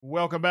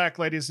Welcome back,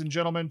 ladies and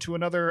gentlemen, to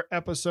another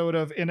episode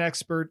of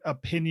Inexpert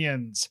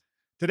Opinions.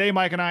 Today,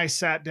 Mike and I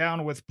sat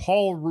down with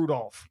Paul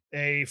Rudolph,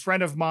 a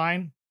friend of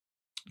mine.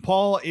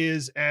 Paul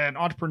is an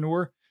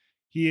entrepreneur.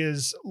 He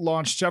has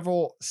launched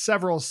several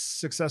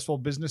successful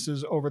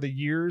businesses over the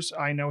years.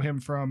 I know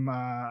him from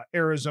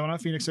Arizona,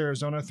 Phoenix,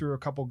 Arizona, through a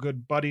couple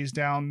good buddies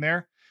down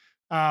there.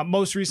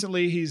 Most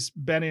recently, he's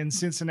been in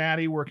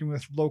Cincinnati working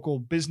with local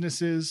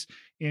businesses.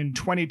 In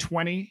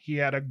 2020, he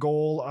had a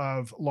goal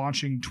of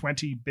launching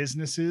 20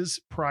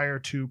 businesses prior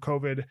to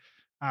COVID,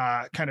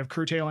 kind of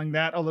curtailing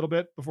that a little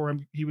bit before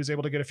he was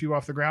able to get a few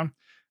off the ground.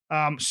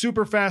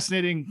 Super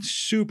fascinating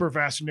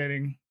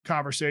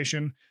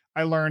conversation.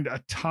 I learned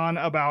a ton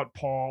about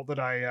Paul that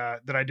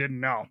I didn't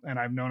know, and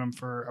I've known him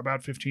for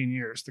about 15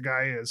 years. The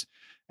guy is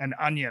an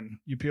onion.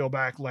 You peel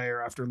back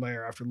layer after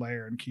layer after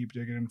layer and keep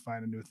digging and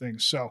finding new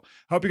things. So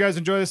hope you guys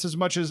enjoy this as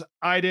much as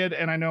I did,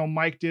 and I know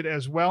Mike did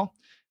as well.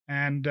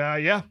 And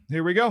yeah,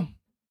 here we go.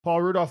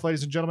 Paul Rudolph,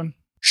 ladies and gentlemen.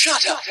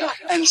 Shut up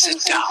and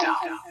sit down.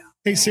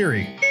 Hey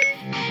Siri,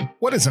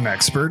 what is an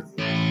expert?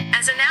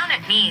 As a noun,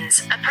 it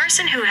means a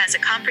person who has a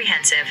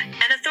comprehensive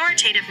and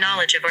authoritative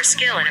knowledge of or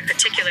skill in a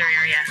particular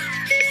area.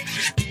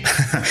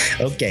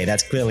 Okay,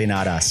 that's clearly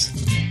not us.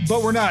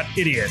 But we're not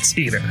idiots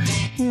either.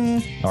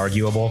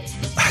 Arguable.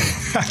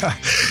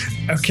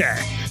 Okay,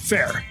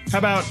 fair. How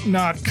about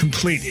not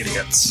complete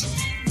idiots?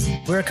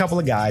 We're a couple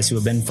of guys who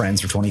have been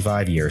friends for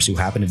 25 years who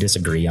happen to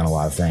disagree on a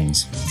lot of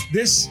things.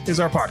 This is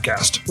our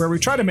podcast where we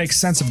try to make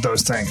sense of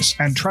those things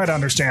and try to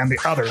understand the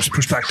other's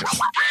perspective.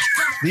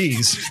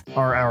 These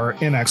are our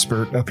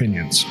inexpert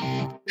opinions.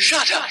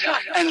 Shut up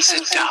and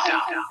sit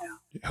down.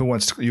 You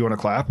want to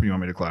clap or you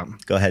want me to clap?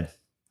 Go ahead.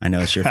 I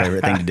know it's your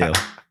favorite thing to do.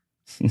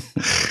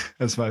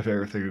 That's my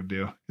favorite thing to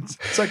do.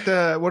 It's like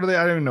I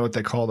don't even know what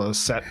they call those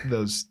set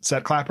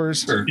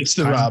clappers. It's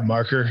the Rob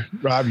marker.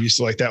 Rob used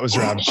to that was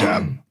Rob's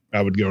job.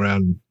 I would go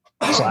around and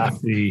clap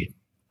the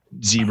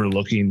zebra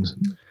looking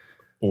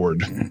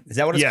board. Is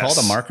that what it's called?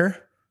 A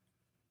marker?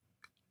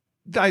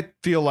 I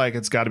feel like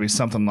it's got to be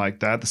something like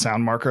that. The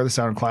sound marker, the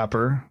sound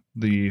clapper,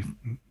 the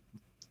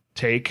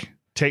take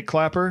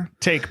clapper,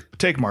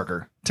 take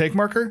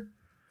marker,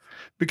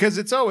 because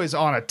it's always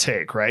on a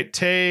take, right?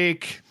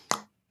 Take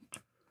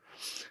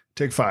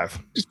 5.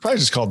 It's probably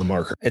just called the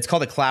marker. It's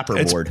called a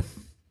clapper board.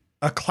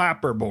 A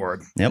clapper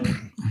board. Yep.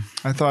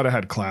 I thought it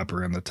had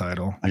clapper in the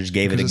title. I just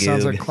gave it a goog. It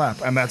sounds like clap,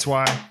 and that's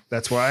why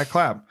I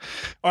clap.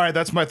 All right,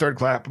 that's my third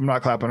clap. I'm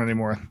not clapping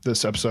anymore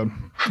this episode.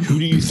 Who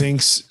do you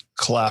think's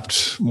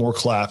clapped more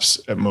claps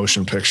at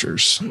motion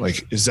pictures?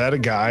 Is that a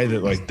guy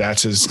that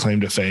that's his claim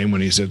to fame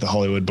when he's at the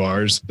Hollywood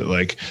bars?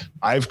 That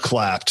I've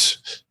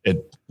clapped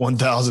it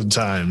 1,000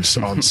 times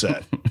on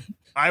set.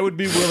 I would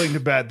be willing to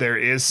bet there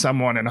is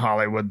someone in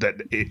Hollywood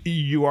that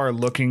you are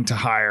looking to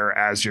hire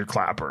as your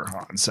clapper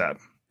on set.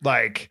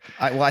 I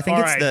think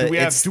it's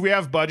right, do we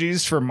have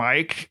budgies for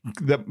Mike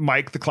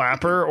the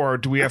clapper, or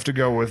do we have to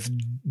go with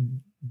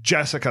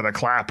Jessica the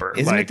clapper?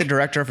 Isn't it the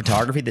director of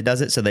photography that does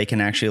it so they can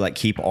actually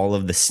keep all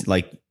of the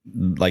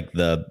like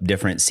the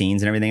different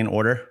scenes and everything in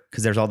order,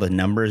 because there's all the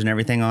numbers and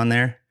everything on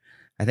there?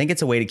 I think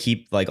it's a way to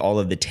keep all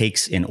of the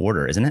takes in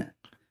order, isn't it?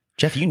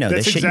 Jeff, you know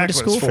this shit. You went to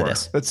school for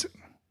this. That's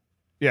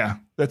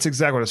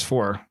exactly what it's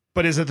for.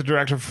 But is it the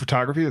director of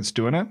photography that's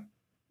doing it?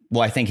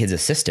 Well, I think his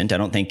assistant. The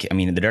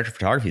director of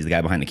photography is the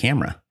guy behind the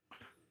camera.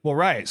 Well,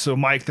 right. So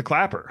Mike the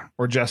clapper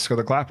or Jessica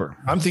the clapper.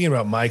 I'm thinking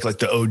about Mike,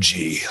 the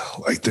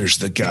OG. There's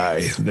the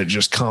guy that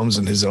just comes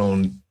in his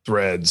own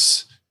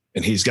threads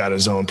and he's got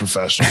his own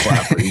professional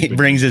clapper. He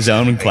brings his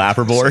own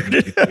clapper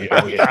board.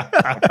 Oh, yeah.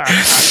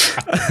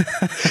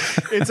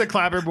 It's a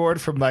clapper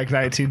board from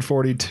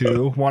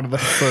 1942. One of the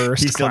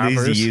first. He still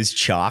clappers. needs to use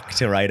chalk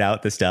to write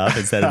out the stuff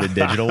instead of the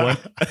digital one.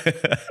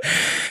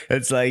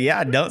 It's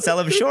don't sell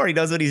him short. He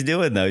knows what he's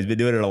doing, though. He's been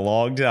doing it a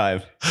long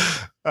time.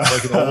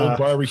 An old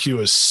barbecue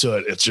is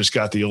soot. It's just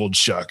got the old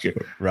chuck.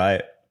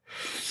 Right.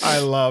 I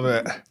love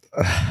it.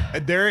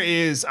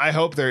 I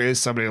hope there is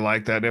somebody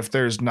like that. If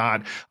there's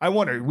not, I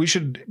wonder,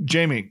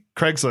 Jamie,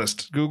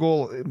 Craigslist,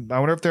 Google. I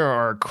wonder if there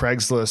are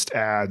Craigslist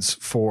ads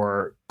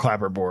for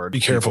clapperboard. Be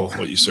careful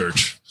what you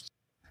search.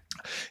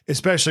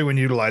 Especially when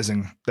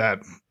utilizing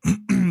that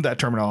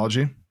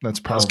terminology. That's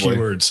probably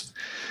keywords.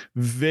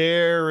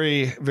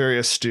 Very, very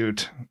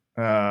astute.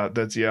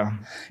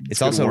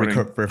 It's also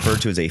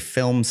referred to as a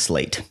film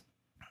slate,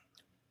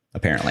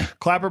 apparently.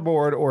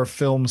 Clapperboard or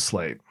film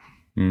slate.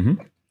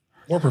 Mm-hmm.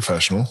 More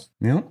professional.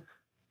 Yeah.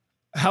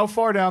 How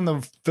far down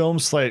the film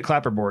slate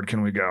clapperboard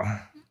can we go?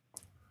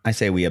 I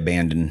say we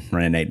abandon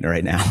Renee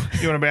right now.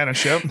 You want to abandon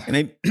ship?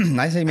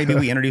 I say maybe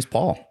we introduce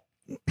Paul.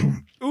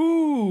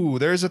 Ooh,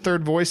 there's a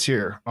third voice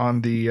here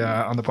on the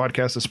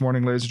podcast this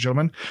morning, ladies and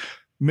gentlemen.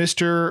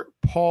 Mr.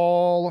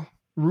 Paul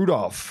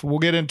Rudolph. We'll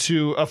get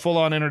into a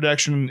full-on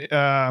introduction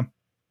right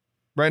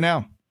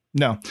now.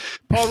 No,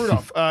 Paul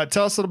Rudolph.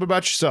 Tell us a little bit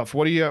about yourself.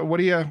 What are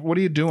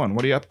you doing?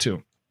 What are you up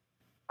to?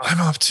 I'm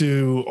up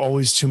to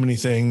always too many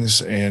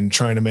things and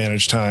trying to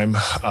manage time.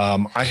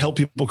 I help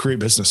people create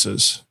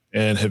businesses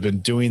and have been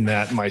doing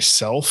that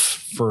myself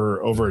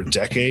for over a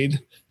decade.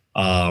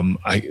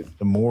 The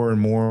more and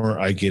more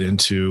I get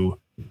into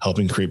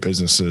helping create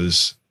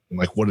businesses, and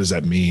like, what does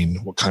that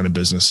mean? What kind of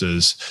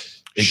businesses?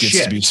 It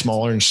gets to be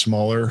smaller and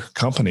smaller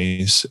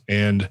companies.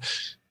 And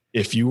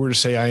if you were to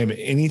say I am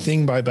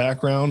anything by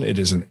background, it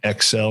is an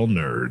Excel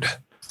nerd.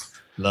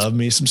 Love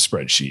me some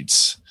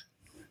spreadsheets.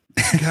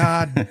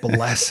 God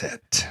bless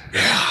it.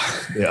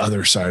 Yeah, the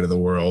other side of the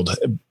world.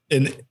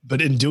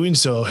 But in doing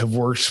so, have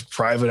worked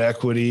private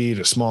equity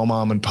to small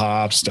mom and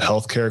pops to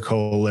healthcare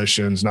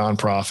coalitions,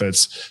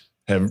 nonprofits,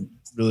 have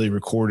really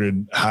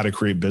recorded how to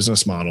create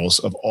business models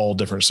of all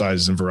different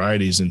sizes and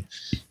varieties. And,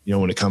 you know,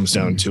 when it comes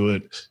down to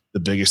it, the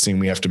biggest thing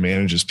we have to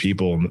manage is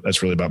people. And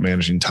that's really about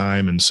managing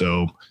time. And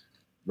so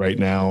right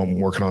now I'm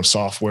working on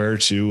software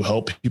to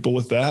help people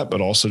with that,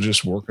 but also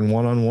just working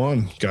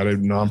one-on-one. Got a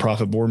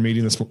nonprofit board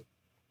meeting this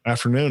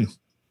afternoon,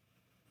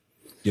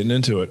 getting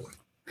into it.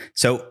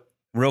 So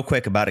real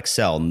quick about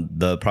Excel,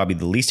 probably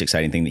the least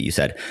exciting thing that you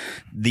said,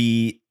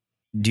 do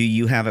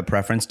you have a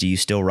preference? Do you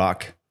still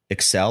rock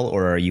Excel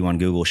or are you on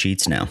Google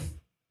Sheets now?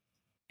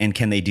 And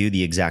can they do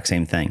the exact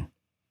same thing?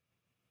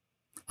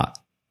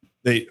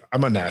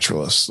 I'm a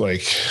naturalist.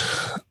 Like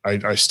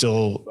I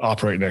still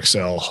operate in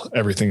Excel,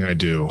 everything I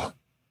do.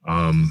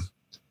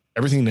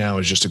 Everything now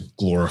is just a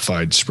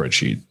glorified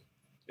spreadsheet.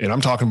 And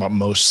I'm talking about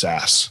most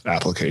SaaS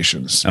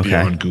applications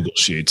beyond Google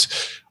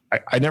Sheets.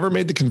 I never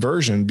made the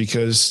conversion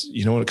because,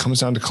 you know, when it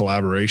comes down to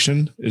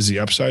collaboration is the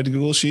upside to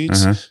Google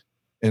Sheets.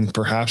 And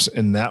perhaps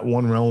in that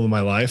one realm of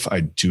my life,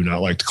 I do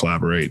not like to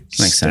collaborate.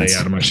 Makes sense. Stay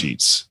out of my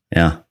sheets.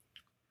 Yeah.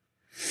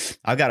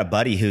 I've got a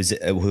buddy who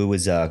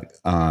was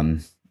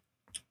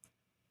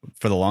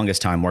for the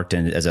longest time worked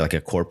as like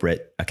a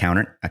corporate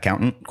accountant,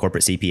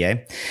 corporate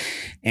CPA.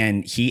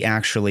 And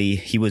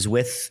he was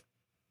with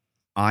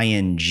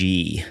ING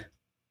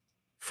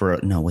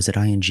was it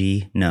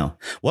ING? No.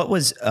 What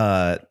was,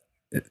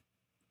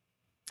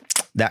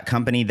 that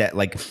company that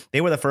like,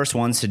 they were the first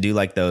ones to do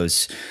like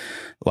those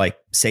like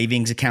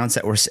savings accounts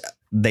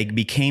they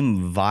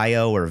became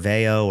Vio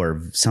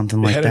or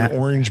something like that. They had an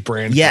orange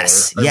brand.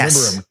 Yes. Color. I remember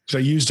them because I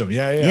used them.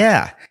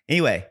 Yeah.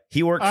 Anyway,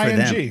 he worked for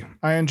them.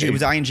 ING. It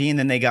was ING, and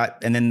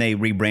then they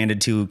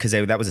rebranded to, because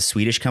that was a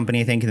Swedish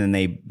company, I think, and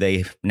then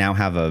they now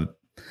have Voya.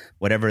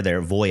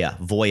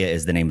 Voya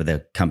is the name of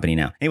the company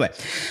now. Anyway,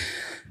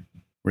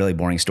 really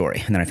boring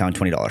story. And then I found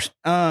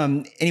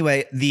 $20.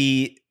 Anyway,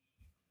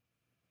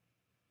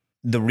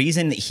 the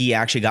reason that he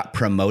actually got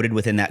promoted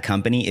within that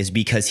company is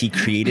because he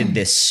created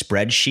this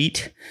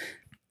spreadsheet.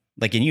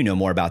 Like, and you know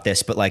more about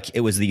this, but like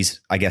it was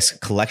these, I guess,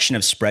 collection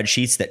of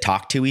spreadsheets that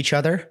talk to each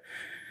other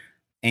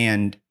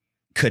and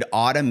could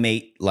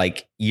automate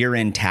like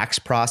year-end tax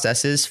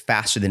processes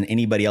faster than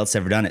anybody else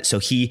ever done it.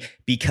 So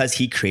because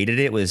he created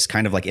it, was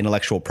kind of like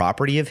intellectual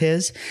property of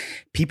his.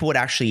 People would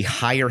actually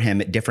hire him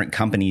at different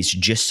companies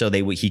just so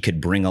he could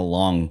bring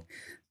along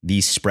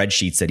these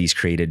spreadsheets that he's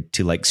created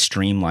to like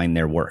streamline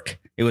their work.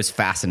 It was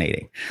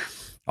fascinating.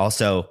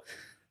 Also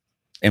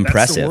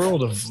impressive. That's the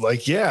world of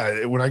like,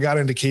 when I got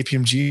into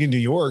KPMG in New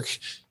York,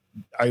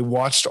 I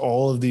watched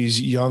all of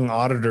these young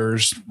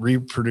auditors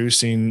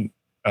reproducing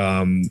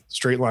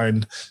straight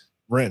line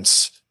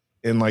rents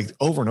and like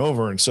over and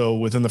over. And so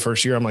within the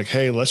first year, I'm like,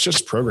 hey, let's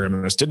just program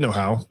this. Didn't know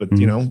how, but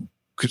you know,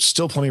 could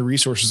still plenty of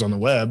resources on the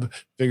web,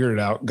 figured it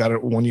out, got a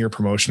 1 year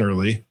promotion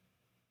early,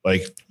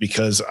 like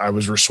because I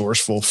was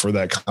resourceful for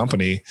that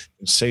company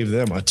and saved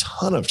them a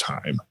ton of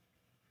time.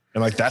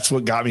 And like, that's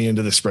what got me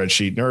into the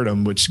spreadsheet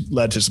nerdum, which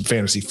led to some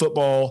fantasy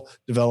football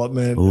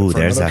development. Ooh,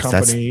 that's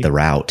the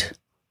route.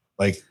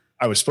 Like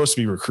I was supposed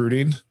to be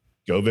recruiting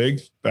Go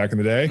Big back in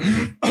the day.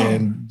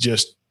 And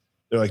just,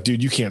 they're like,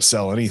 dude, you can't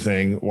sell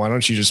anything. Why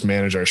don't you just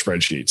manage our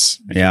spreadsheets?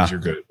 Because you're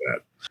good at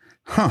that.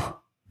 Huh.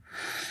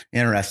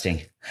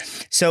 Interesting.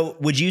 So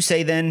would you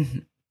say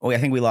then, I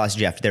think we lost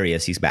Jeff. There he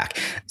is. He's back.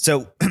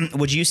 So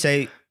would you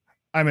say,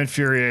 I'm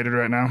infuriated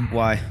right now.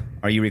 why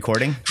are you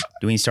recording?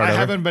 Do we start over?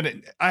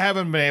 I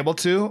haven't been able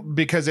to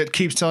because it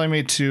keeps telling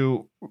me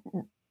to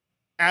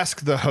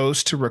ask the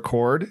host to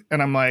record.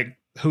 And I'm like,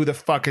 who the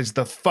fuck is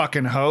the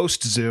fucking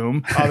host,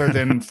 Zoom, other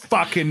than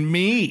fucking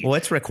me? Well,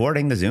 it's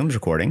recording. The Zoom's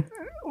recording.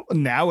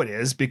 Now it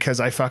is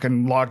because I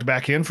fucking logged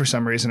back in for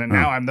some reason, and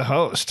now I'm the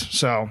host.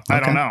 So I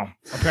don't know.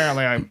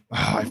 Apparently,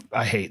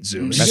 I hate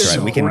Zoom. That's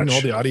right. We can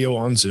all the audio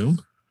on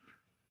Zoom.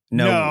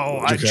 No,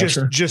 I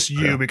just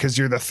you because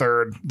you're the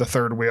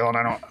third wheel, and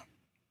I don't.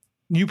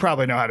 You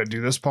probably know how to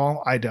do this,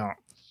 Paul. I don't.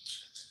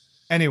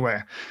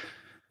 Anyway,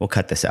 we'll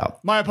cut this out.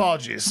 My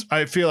apologies.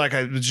 I feel like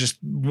I was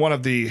just one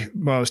of the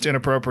most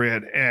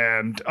inappropriate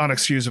and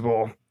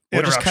unexcusable.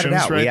 We'll just cut it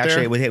out.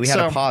 Right we had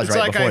a pause right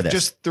like before this. I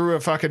just threw a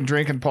fucking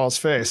drink in Paul's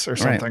face or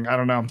something. Right. I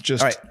don't know.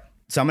 Just all right.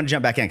 So I'm going to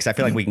jump back in because I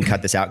feel like we can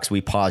cut this out because we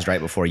paused right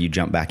before you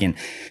jump back in.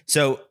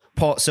 So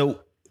Paul,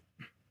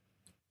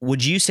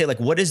 would you say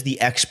like what is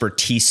the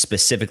expertise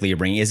specifically you're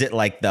bringing? Is it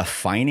like the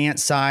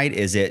finance side?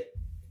 Is it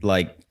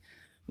like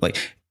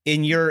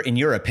in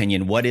your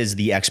opinion, what is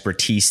the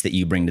expertise that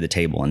you bring to the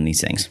table in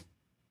these things?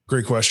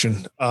 Great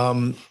question.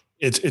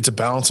 It's a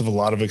balance of a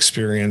lot of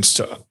experience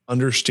to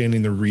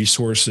understanding the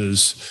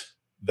resources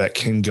that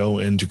can go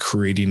into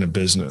creating a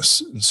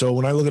business. And so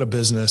when I look at a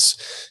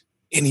business,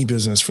 any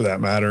business for that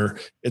matter,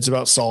 it's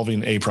about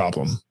solving a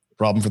problem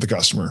for the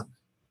customer.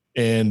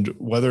 And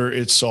whether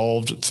it's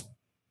solved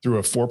through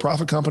a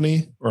for-profit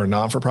company or a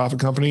non-for-profit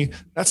company,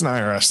 that's an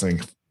IRS thing.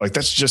 Like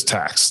that's just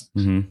tax.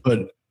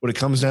 But what it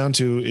comes down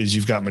to is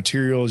you've got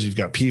materials, you've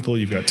got people,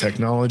 you've got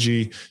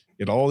technology,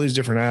 you get all these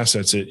different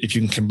assets. If you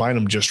can combine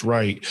them just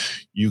right,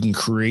 you can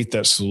create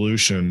that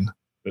solution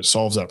that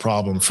solves that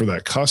problem for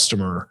that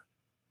customer.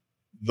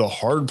 The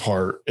hard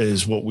part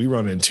is what we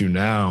run into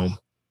now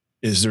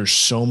is there's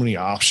so many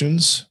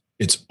options.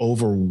 It's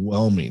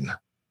overwhelming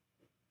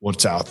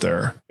what's out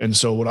there. And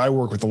so what I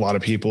work with a lot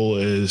of people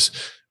is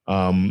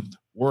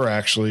we're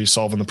actually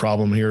solving the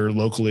problem here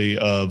locally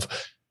of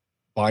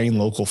buying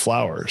local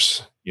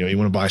flowers. You know, you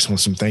want to buy someone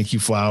some thank you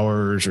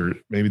flowers, or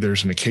maybe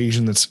there's an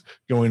occasion that's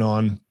going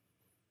on.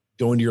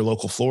 Go into your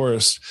local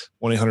florist,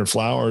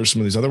 1-800-Flowers.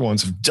 Some of these other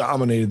ones have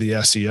dominated the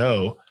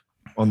SEO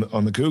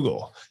on the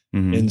Google.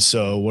 And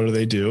so what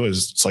do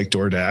is it's like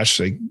DoorDash.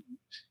 They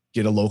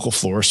get a local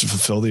florist to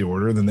fulfill the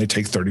order. Then they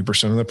take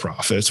 30% of the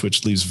profits,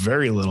 which leaves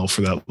very little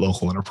for that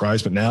local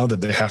enterprise. But now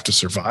that they have to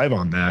survive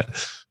on that.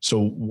 So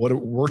what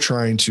we're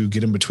trying to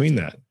get in between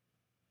that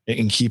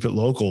and keep it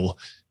local.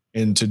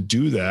 And to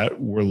do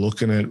that, we're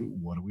looking at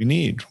what do we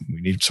need?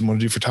 We need someone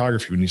to do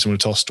photography. We need someone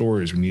to tell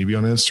stories. We need to be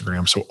on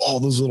Instagram. So all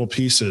those little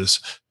pieces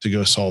to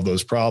go solve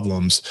those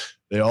problems,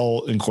 they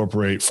all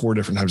incorporate 4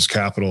 different types of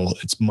capital.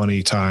 It's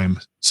money,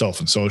 time, self,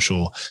 and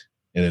social.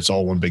 And it's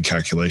all one big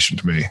calculation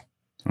to me.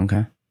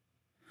 Okay.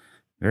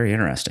 Very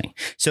interesting.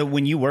 So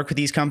when you work with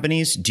these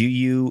companies, do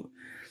you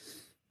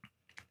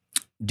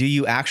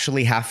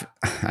actually have,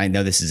 I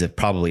know this is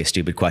probably a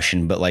stupid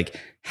question, but like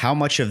how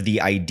much of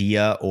the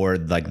idea or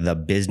like the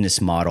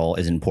business model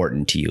is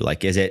important to you?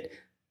 Like, is it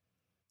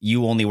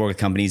you only work with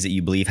companies that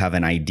you believe have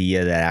an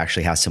idea that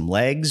actually has some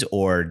legs,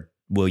 or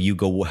will you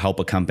go help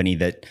a company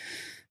that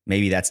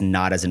maybe that's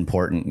not as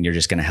important and you're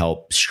just going to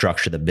help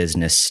structure the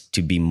business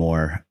to be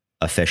more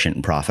efficient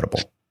and profitable?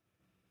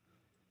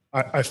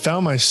 I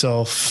found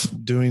myself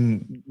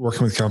working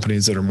with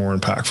companies that are more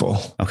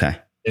impactful. Okay.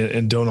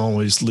 And don't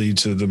always lead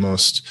to the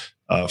most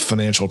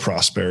financial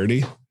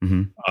prosperity.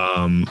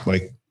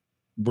 Like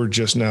we're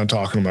just now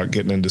talking about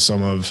getting into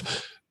some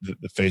of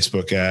the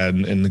Facebook ad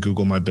and the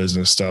Google My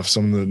Business stuff,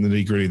 some of the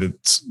nitty-gritty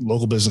that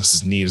local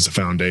businesses need as a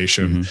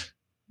foundation.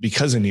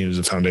 Because they need it as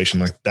a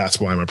foundation, like that's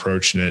why I'm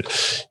approaching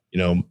it. You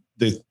know,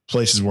 the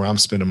places where I'm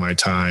spending my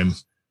time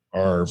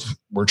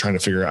we're trying to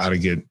figure out how to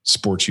get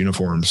sports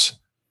uniforms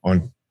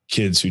on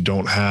kids who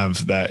don't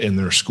have that in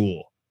their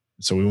school.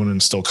 So we want to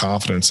instill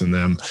confidence in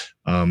them.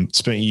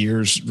 Spent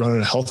years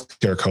running a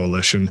healthcare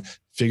coalition,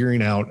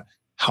 figuring out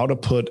how to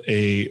put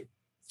a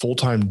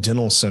full-time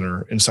dental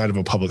center inside of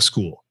a public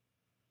school.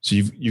 So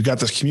you've got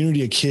this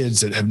community of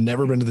kids that have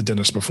never been to the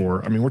dentist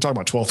before. I mean, we're talking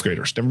about 12th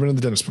graders, never been to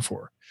the dentist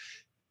before.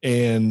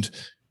 And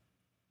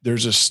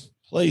there's this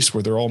place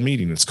where they're all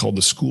meeting. It's called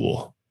the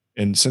school.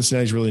 And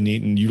Cincinnati's really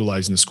neat and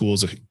utilizing the school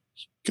as a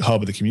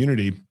hub of the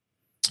community.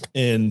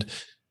 And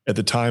at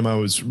the time I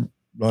was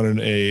running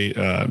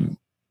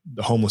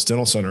the homeless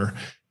dental center,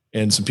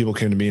 and some people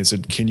came to me and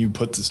said, can you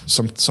put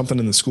something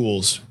in the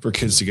schools for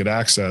kids to get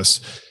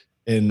access?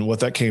 And what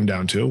that came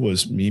down to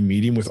was me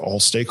meeting with all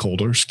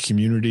stakeholders,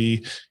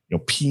 community,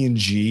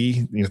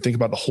 P&G, think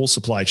about the whole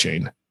supply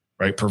chain,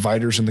 right?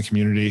 Providers in the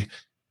community,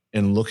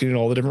 and looking at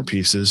all the different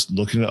pieces,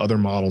 looking at other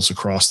models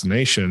across the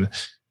nation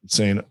and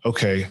saying,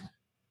 okay,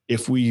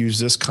 if we use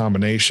this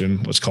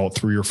combination, let's call it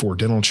 3 or 4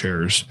 dental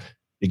chairs,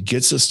 it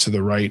gets us to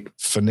the right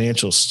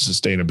financial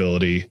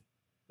sustainability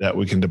that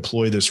we can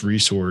deploy this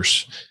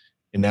resource.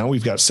 And now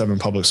we've got 7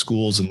 public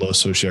schools in low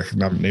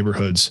socioeconomic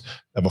neighborhoods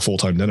that have a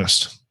full-time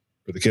dentist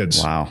for the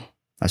kids. Wow.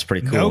 That's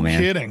pretty cool, man.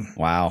 No kidding.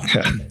 Wow.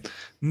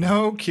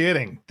 No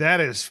kidding.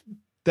 That's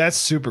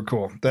super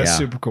cool. That's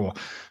super cool.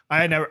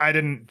 I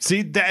didn't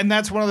see that. And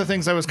that's one of the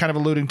things I was kind of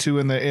alluding to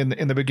in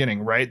the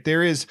beginning, right?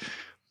 There's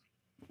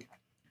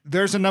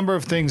a number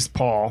of things,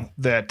 Paul,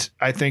 that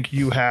I think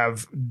you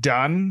have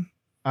done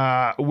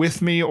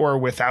with me or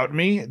without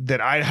me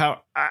that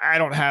I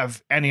don't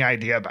have any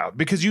idea about,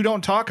 because you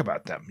don't talk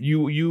about them.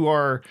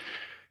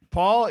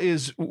 Paul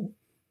is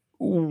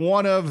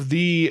one of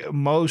the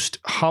most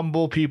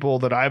humble people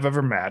that I've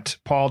ever met.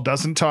 Paul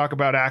doesn't talk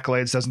about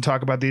accolades, doesn't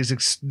talk about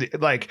these,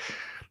 like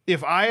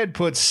if I had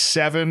put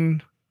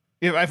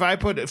if I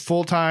put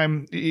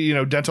full-time,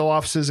 dental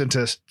offices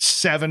into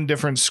 7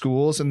 different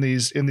schools in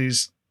these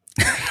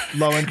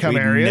low-income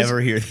areas,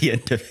 never hear the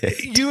end of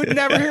it. You would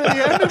never hear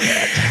the end of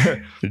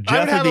it.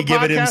 Jeff would be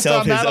giving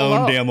himself his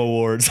own damn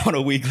awards on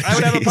a weekly basis. I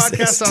would have a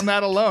podcast on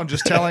that alone,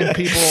 just telling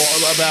people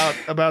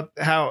about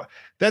how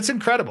that's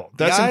incredible.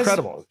 That's Guys,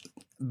 incredible.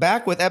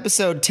 Back with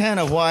episode 10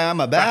 of Why I'm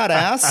a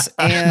Badass.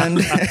 And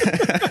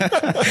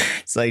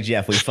it's like,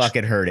 Jeff, we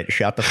fucking heard it.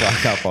 Shut the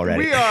fuck up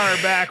already. We are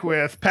back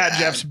with Pat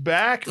Jeff's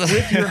back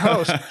with your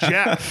host,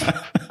 Jeff.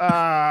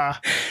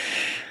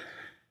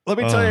 Let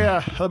me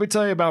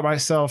tell you about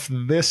myself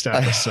this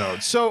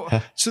episode. So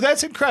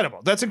that's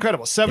incredible. That's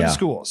incredible. 7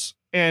 schools.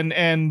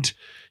 And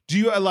Do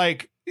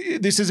you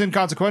this is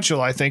inconsequential,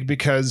 I think,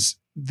 because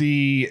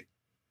the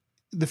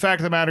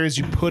fact of the matter is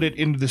you put it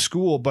into the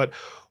school, but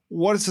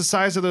what is the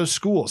size of those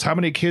schools? How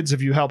many kids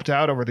have you helped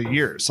out over the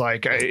years?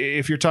 Like,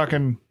 if you're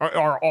talking,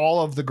 are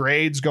all of the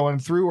grades going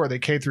through? Are they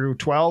K through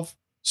 12?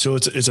 So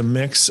it's a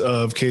mix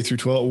of K through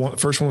 12.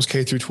 First one was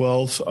K through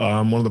 12.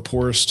 One of the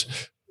poorest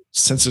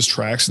census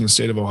tracts in the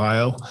state of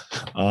Ohio.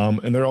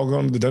 And they're all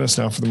going to the dentist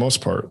now for the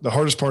most part. The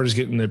hardest part is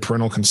getting the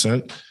parental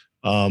consent.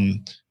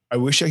 I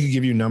wish I could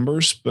give you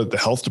numbers, but the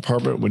health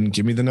department wouldn't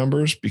give me the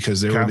numbers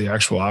because they were the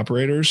actual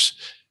operators.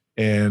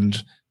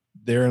 And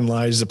therein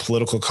lies the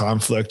political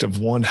conflict of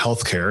one,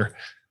 healthcare,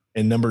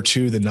 and number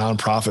two, the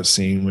nonprofit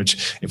scene,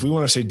 which if we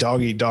want to say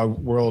dog eat dog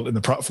world in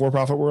the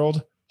for-profit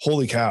world,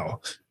 holy cow,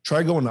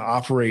 try going to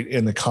operate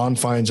in the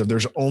confines of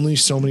there's only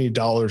so many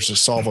dollars to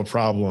solve a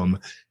problem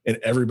and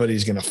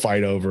everybody's going to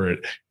fight over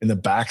it. And the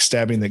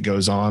backstabbing that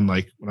goes on,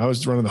 like when I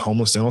was running the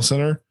homeless dental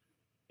center,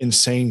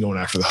 insane going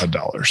after the HUD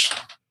dollars.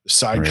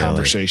 Side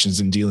conversations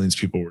and dealings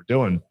people were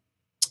doing.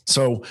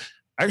 So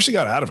I actually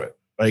got out of it.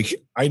 Like,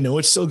 I know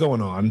it's still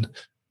going on.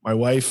 My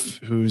wife,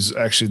 who's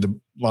actually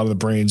a lot of the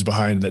brains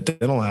behind that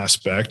dental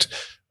aspect,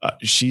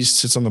 she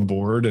sits on the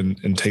board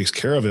and takes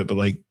care of it. But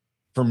like,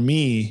 for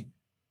me,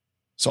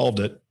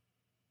 solved it.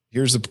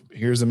 Here's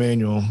the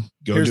manual.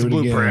 Here's do it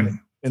blueprint.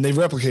 Again. And they've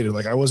replicated.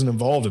 Like, I wasn't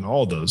involved in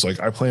all of those.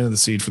 Like, I planted the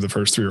seed for the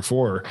first 3 or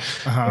 4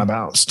 and I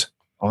bounced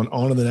on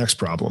to the next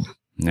problem.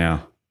 Yeah.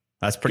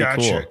 That's pretty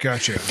cool.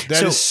 Gotcha.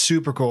 That is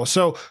super cool.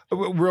 So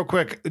real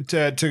quick,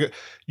 to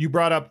you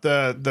brought up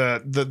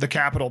the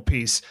capital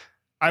piece.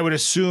 I would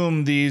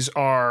assume these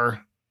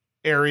are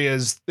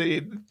areas,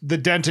 the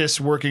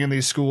dentists working in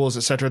these schools,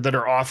 et cetera, that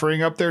are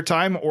offering up their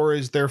time, or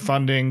is there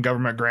funding,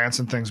 government grants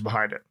and things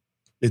behind it?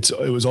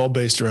 It was all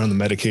based around the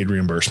Medicaid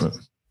reimbursement.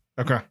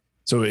 Okay.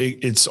 So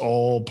it's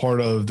all part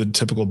of the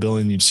typical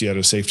billing you'd see at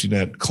a safety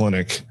net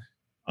clinic.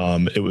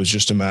 It was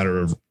just a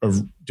matter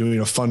of doing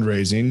a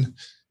fundraising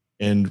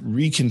and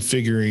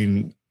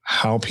reconfiguring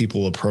how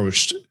people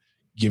approached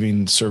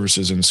giving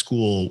services in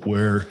school,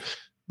 where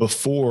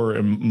before,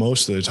 and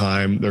most of the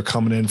time, they're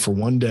coming in for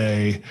one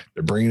day,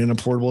 they're bringing in a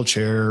portable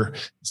chair.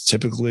 It's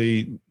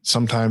typically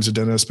sometimes a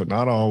dentist, but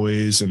not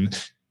always. And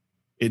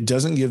it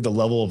doesn't give the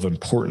level of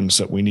importance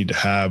that we need to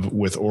have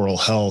with oral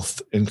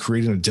health and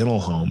creating a dental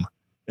home.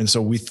 And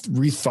so we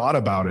rethought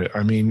about it.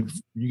 I mean,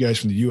 you guys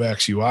from the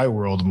UX UI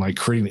world and like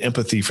creating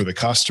empathy for the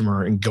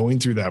customer and going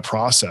through that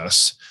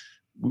process,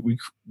 we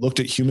looked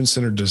at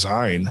human-centered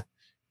design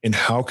and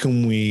how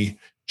can we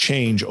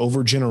change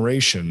over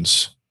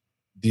generations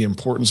the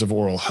importance of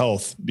oral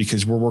health,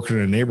 because we're working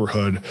in a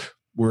neighborhood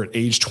where at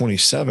age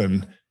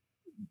 27,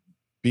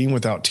 being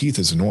without teeth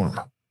is a norm.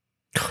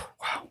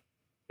 Wow.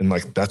 And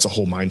like, that's a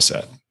whole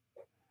mindset.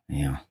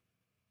 Yeah.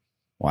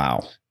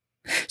 Wow.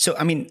 So,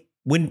 I mean,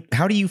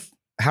 how do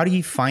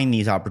you find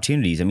these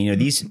opportunities? I mean,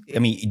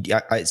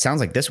 it sounds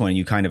like this one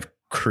you kind of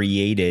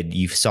created,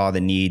 you saw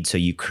the need, so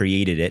you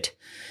created it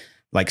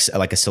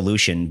like a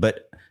solution,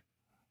 but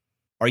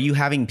are you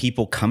having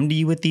people come to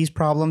you with these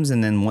problems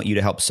and then want you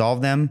to help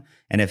solve them?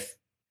 And if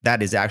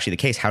that is actually the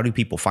case, how do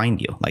people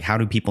find you? Like, how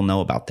do people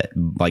know about that?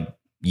 Like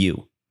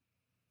you?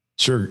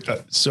 Sure.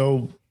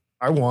 So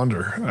I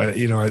wander,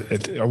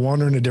 I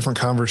wander into different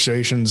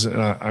conversations, and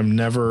I'm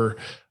never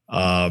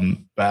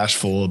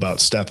bashful about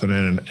stepping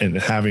in and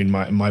having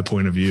my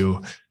point of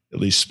view at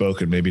least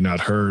spoken, maybe not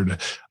heard.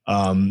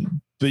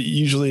 But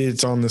usually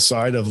it's on the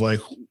side of like,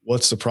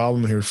 what's the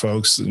problem here,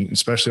 folks? And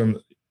especially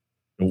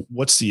on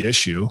what's the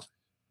issue?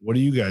 What are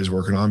you guys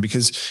working on?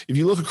 Because if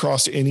you look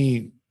across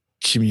any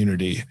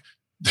community,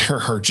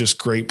 there are just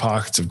great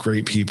pockets of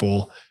great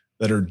people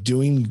that are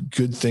doing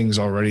good things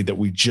already that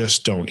we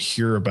just don't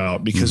hear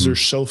about because they're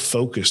so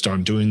focused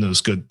on doing those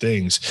good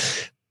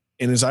things.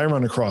 And as I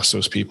run across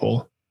those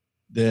people,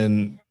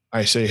 then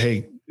I say,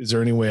 hey, is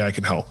there any way I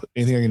can help?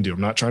 Anything I can do?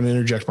 I'm not trying to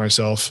interject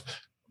myself.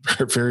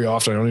 Very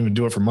often, I don't even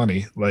do it for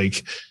money.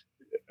 Like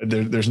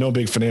there's no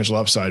big financial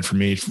upside for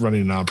me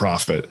running a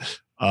nonprofit.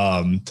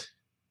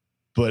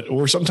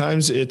 Or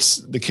sometimes it's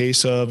the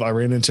case of I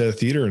ran into a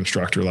theater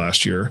instructor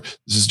last year.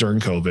 This is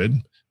during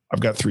COVID. I've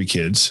got 3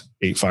 kids,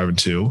 8, 5, and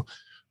 2.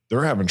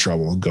 They're having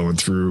trouble going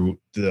through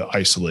the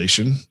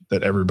isolation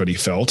that everybody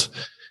felt.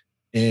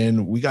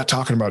 And we got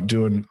talking about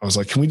I was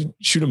like, can we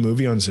shoot a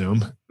movie on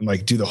Zoom and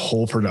like do the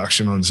whole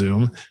production on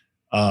Zoom?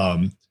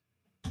 And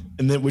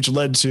then which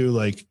led to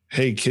like,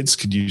 hey, kids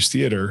could use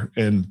theater.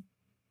 And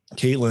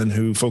Caitlin,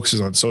 who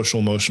focuses on social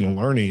emotional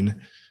learning,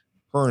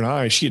 her and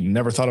I, she had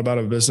never thought about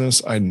a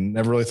business. I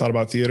never really thought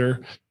about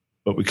theater,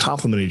 but we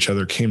complemented each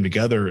other, came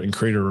together and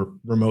created a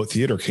remote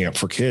theater camp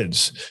for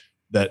kids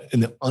that in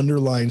the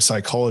underlying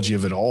psychology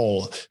of it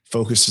all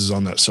focuses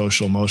on that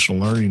social emotional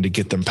learning to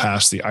get them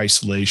past the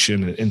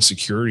isolation and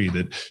insecurity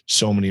that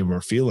so many of them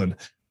are feeling.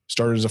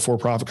 Started as a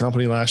for-profit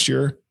company last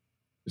year.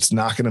 It's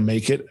not going to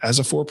make it as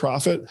a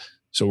for-profit.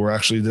 So we're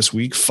actually this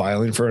week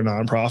filing for a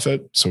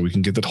nonprofit so we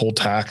can get the whole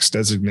tax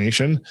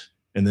designation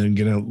and then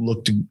going to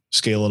look to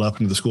scale it up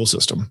into the school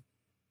system.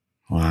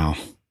 Wow.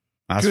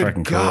 That's Good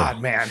freaking cool.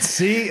 God, man.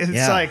 See,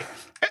 it's like,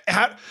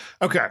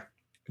 okay.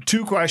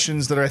 two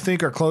questions that I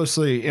think are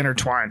closely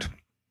intertwined.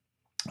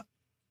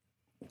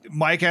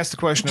 Mike asked the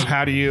question of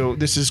how do you,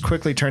 this is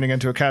quickly turning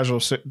into a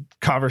casual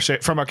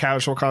conversation, from a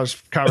casual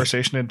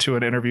conversation into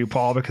an interview,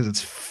 Paul, because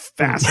it's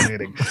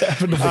fascinating.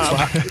 We'll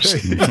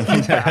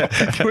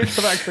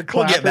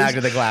get back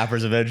to the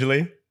clappers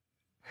eventually.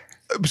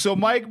 So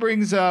Mike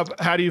brings up,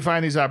 how do you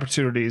find these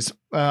opportunities?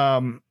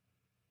 How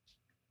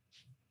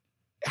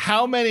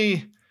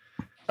many,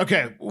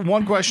 okay,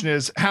 one question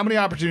is, how many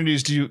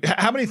opportunities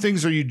how many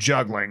things are you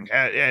juggling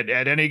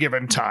at any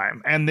given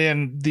time? And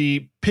then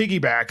the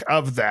piggyback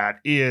of that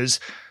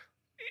is,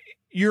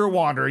 you're a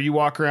wanderer. You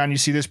walk around, you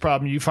see this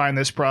problem, you find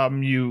this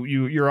problem,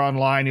 you're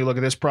online, you look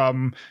at this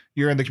problem,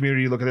 you're in the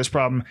community, you look at this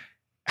problem.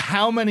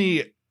 How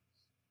many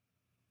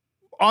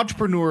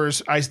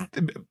entrepreneurs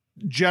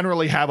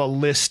generally have a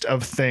list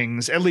of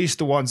things, at least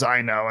the ones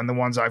I know and the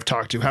ones I've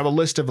talked to have a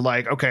list of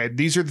like, okay,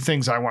 these are the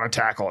things I want to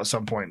tackle at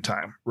some point in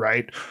time,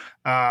 right?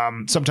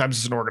 Sometimes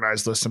it's an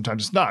organized list,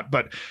 sometimes it's not.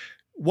 But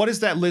what does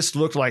that list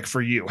look like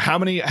for you? How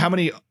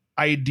many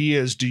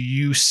ideas do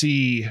you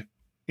see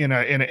in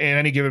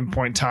any given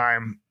point in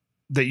time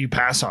that you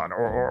pass on,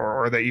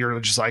 or that you're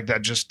just like,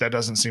 that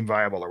doesn't seem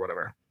viable or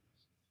whatever?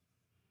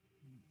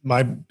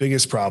 My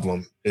biggest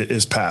problem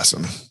is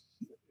passing.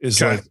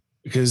 Is Okay. like,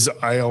 because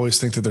I always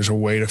think that there's a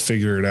way to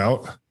figure it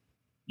out.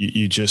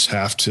 You just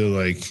have to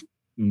like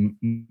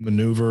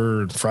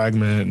maneuver and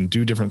fragment and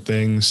do different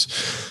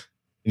things.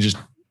 And just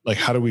like,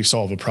 how do we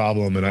solve a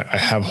problem? And I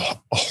have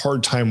a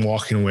hard time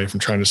walking away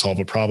from trying to solve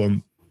a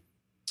problem.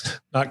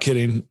 Not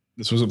kidding.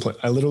 This wasn't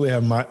I literally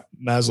have my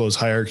Maslow's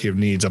hierarchy of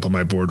needs up on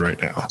my board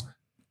right now,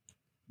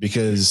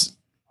 because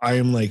I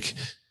am like,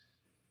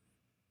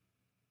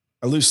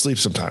 I lose sleep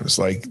sometimes,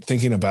 like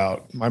thinking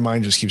about, my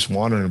mind just keeps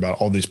wandering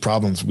about all these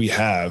problems we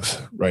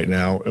have right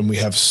now. And we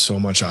have so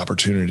much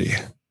opportunity,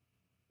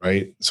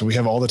 right? So we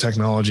have all the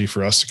technology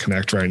for us to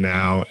connect right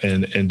now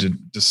and to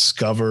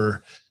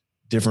discover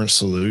different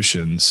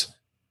solutions.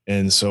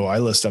 And so I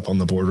list up on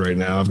the board right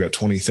now, I've got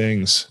 20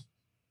 things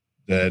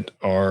that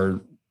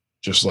are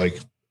just like,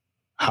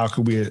 how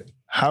could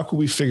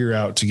we figure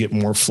out to get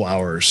more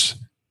flowers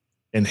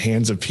in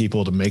hands of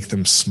people to make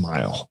them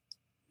smile?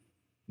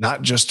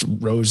 Not just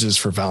roses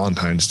for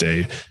Valentine's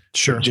Day,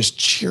 Sure. just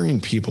cheering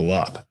people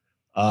up.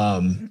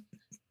 And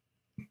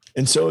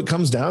so it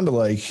comes down to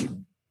like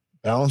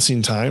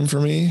balancing time for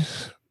me,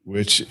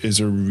 which is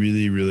a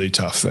really, really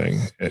tough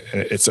thing.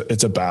 It's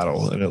a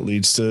battle, and it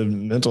leads to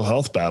mental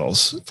health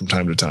battles from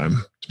time to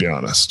time, to be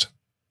honest.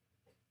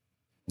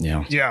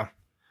 Yeah. Yeah.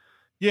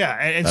 Yeah.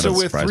 And That so does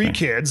with surprise 3 me.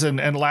 kids,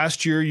 and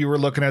last year you were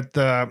looking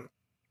at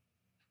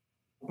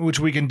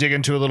which we can dig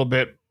into a little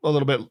bit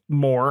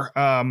more.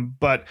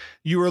 But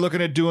you were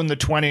looking at doing the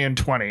 20 and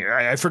 20.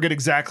 I forget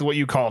exactly what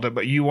you called it,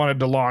 but you wanted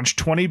to launch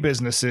 20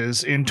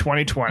 businesses in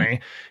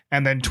 2020,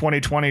 and then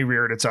 2020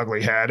 reared its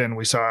ugly head, and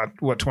we saw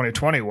what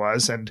 2020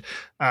 was. And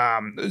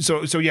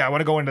so yeah, I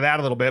want to go into that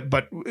a little bit.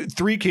 But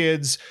 3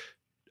 kids,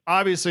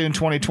 obviously in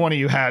 2020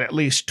 you had at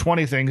least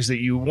 20 things that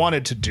you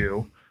wanted to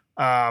do.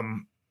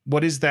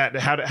 What is that?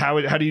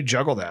 How do you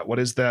juggle that? What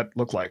does that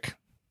look like?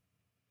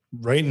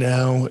 Right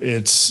now,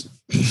 it's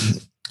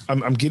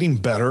I'm getting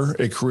better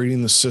at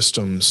creating the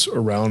systems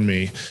around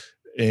me.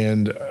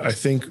 And I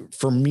think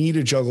for me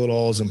to juggle it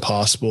all is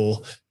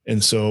impossible.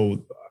 And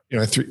so,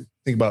 I think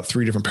about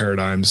 3 different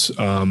paradigms,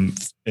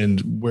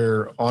 and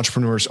where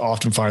entrepreneurs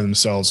often find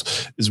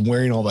themselves is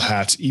wearing all the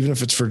hats, even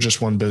if it's for just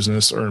one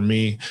business. Or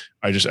me,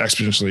 I just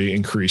exponentially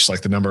increase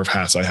like the number of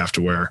hats I have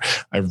to wear.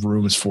 I have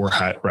rooms for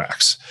hat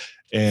racks,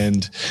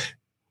 and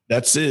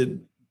that's it.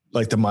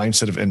 Like the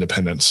mindset of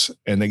independence,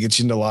 and that gets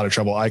you into a lot of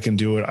trouble. I can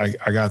do it.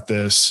 I got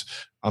this.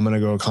 I'm going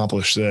to go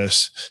accomplish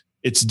this.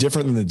 It's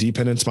different than the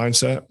dependence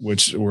mindset,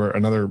 where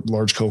another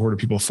large cohort of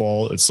people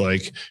fall. It's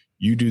like,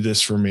 you do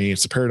this for me.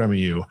 It's the paradigm of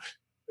you.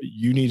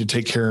 You need to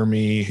take care of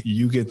me.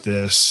 You get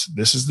this.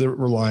 This is the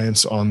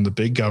reliance on the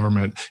big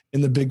government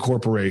and the big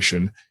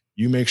corporation.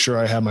 You make sure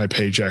I have my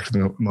paycheck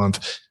in a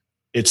month.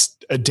 It's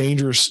a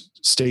dangerous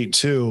state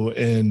too.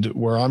 And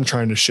where I'm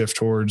trying to shift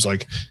towards,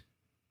 like,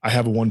 I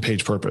have a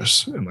 1-page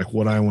purpose and like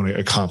what I want to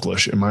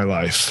accomplish in my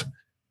life.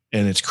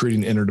 And it's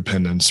creating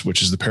interdependence,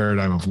 which is the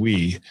paradigm of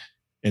we.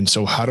 And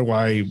so how do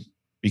I,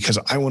 because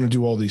I want to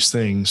do all these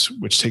things,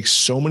 which takes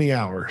so many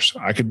hours,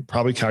 I could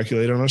probably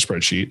calculate on a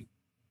spreadsheet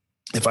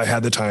if I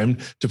had the time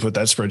to put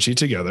that spreadsheet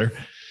together,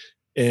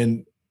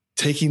 and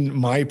taking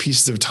my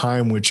pieces of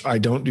time, which I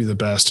don't do the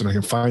best, and I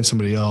can find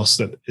somebody else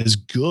that is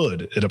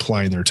good at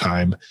applying their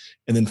time,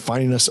 and then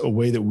finding us a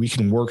way that we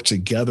can work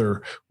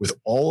together with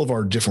all of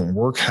our different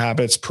work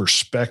habits,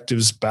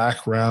 perspectives,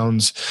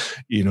 backgrounds,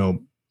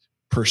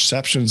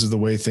 perceptions of the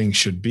way things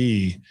should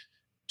be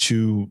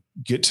to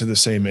get to the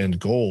same end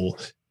goal.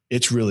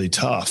 It's really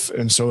tough.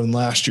 And so in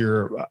last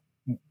year,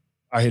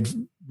 I had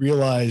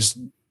realized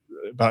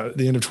about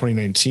the end of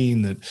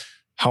 2019 that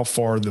how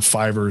far the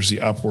Fivers, the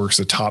Upworks,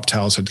 the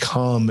TopTals had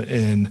come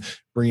in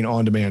bringing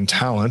on-demand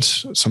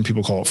talent. Some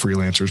people call it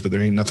freelancers, but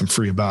there ain't nothing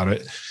free about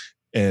it.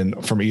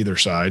 And from either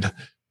side.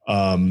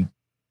 And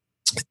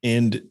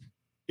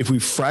if we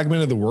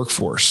fragmented the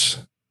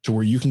workforce to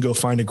where you can go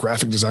find a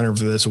graphic designer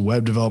for this, a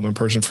web development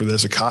person for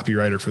this, a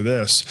copywriter for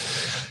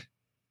this.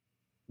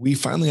 We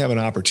finally have an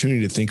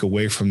opportunity to think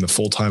away from the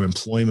full-time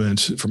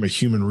employment from a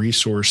human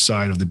resource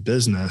side of the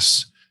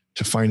business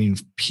to finding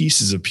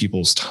pieces of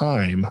people's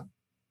time.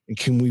 And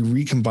can we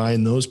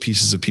recombine those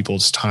pieces of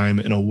people's time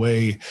in a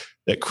way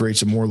that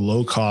creates a more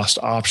low-cost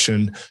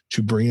option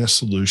to bring a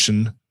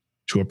solution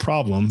to a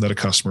problem that a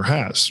customer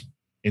has?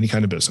 Any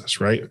kind of business,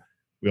 right?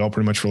 We all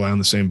pretty much rely on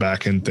the same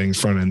back-end things,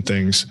 front-end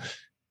things,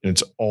 and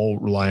it's all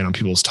relying on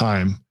people's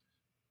time.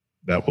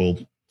 That will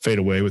fade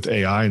away with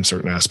AI in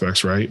certain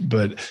aspects, right?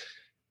 But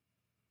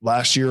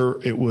last year,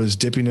 it was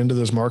dipping into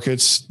those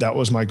markets. That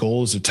was my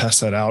goal, is to test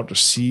that out, to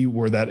see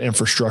where that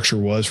infrastructure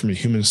was from a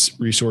human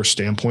resource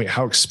standpoint.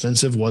 How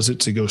expensive was it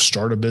to go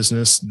start a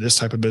business, this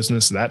type of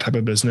business, that type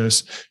of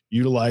business,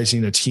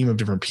 utilizing a team of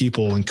different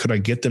people? And could I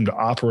get them to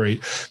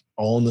operate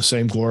all in the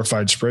same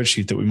glorified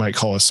spreadsheet that we might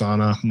call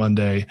Asana,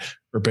 Monday,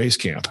 or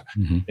Basecamp?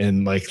 Mm-hmm.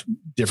 And like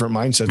different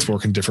mindsets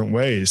work in different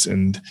ways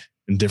and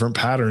in different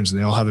patterns, and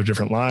they all have their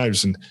different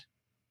lives. And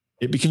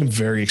it became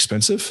very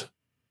expensive.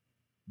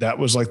 That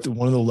was like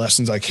one of the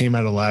lessons I came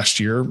out of last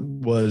year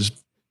was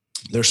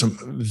there's some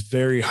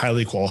very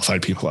highly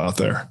qualified people out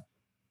there.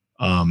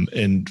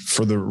 And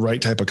for the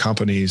right type of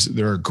companies,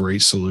 they're a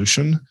great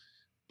solution.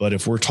 But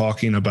if we're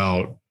talking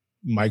about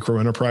micro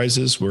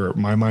enterprises, where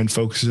my mind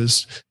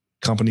focuses,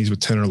 companies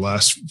with 10 or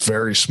less,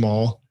 very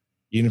small,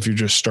 even if you're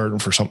just starting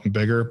for something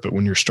bigger, but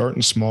when you're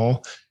starting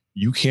small,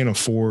 you can't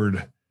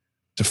afford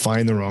to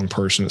find the wrong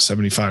person at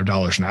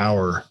 $75 an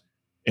hour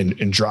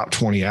and drop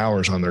 20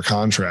 hours on their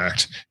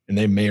contract, and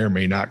they may or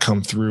may not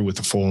come through with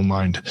the full in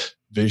mind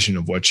vision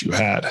of what you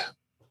had.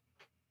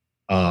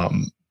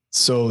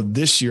 So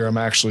this year I'm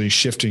actually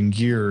shifting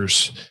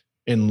gears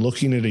and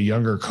looking at a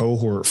younger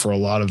cohort for a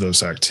lot of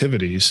those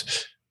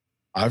activities.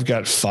 I've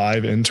got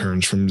 5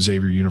 interns from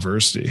Xavier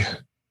University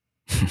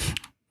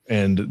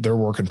and they're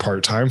working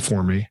part-time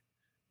for me,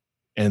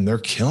 and they're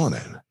killing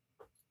it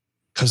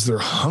because they're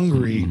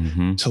hungry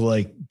to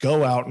like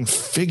go out and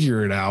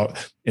figure it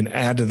out and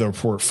add to their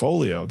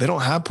portfolio. They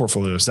don't have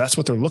portfolios. That's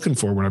what they're looking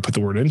for when I put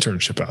the word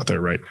internship out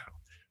there right now.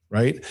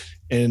 Right.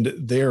 And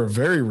they are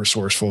very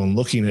resourceful in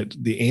looking at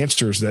the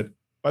answers that,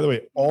 by the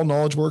way, all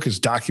knowledge work is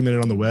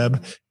documented on the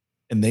web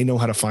and they know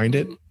how to find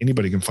it.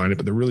 Anybody can find it,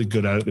 but they're really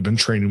good at it. They've been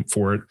training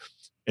for it.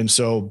 And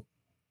so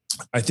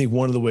I think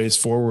one of the ways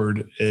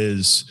forward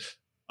is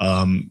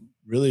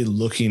really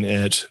looking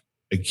at,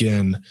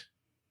 again,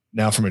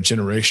 now from a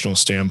generational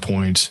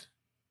standpoint,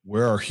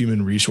 where our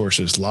human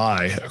resources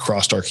lie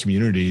across our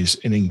communities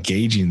and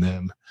engaging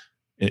them,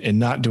 and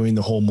not doing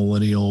the whole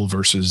millennial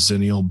versus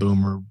zennial,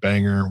 boomer,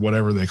 banger,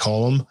 whatever they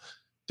call them.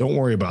 Don't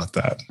worry about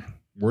that.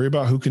 Worry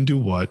about who can do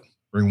what,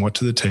 bring what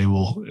to the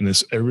table. And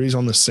if everybody's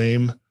on the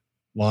same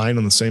line,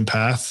 on the same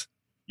path,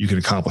 you can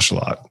accomplish a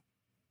lot.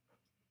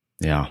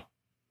 Yeah.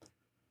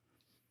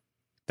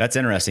 That's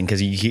interesting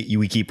because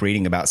we keep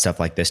reading about stuff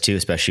like this too,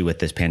 especially with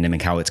this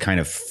pandemic, how it's kind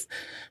of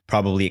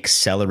probably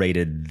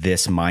accelerated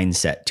this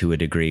mindset to a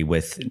degree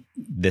with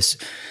this.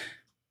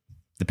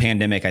 The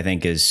pandemic, I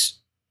think, has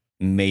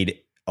made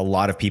a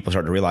lot of people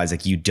start to realize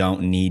like you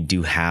don't need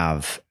to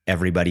have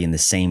everybody in the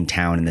same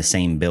town, in the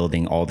same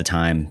building all the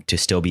time to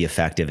still be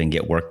effective and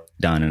get work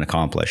done and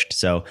accomplished.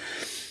 So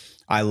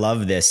I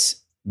love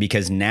this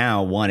because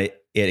now, one, it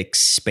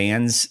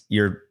expands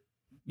your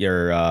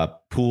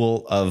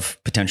pool of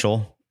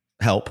potential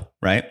help,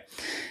 right?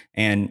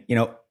 And, you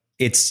know,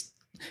 it's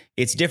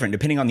different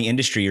depending on the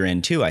industry you're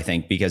in too, I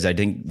think, because I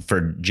think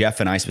for Jeff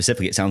and I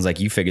specifically, it sounds like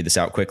you figured this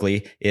out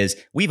quickly, is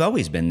we've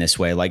always been this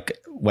way. Like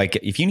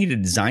if you need a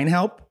design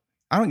help,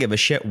 I don't give a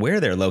shit where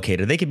they're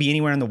located. They could be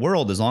anywhere in the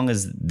world as long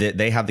as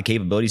they have the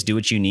capabilities to do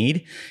what you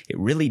need. It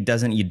really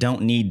doesn't, you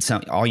don't need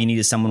all you need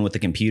is someone with the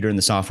computer and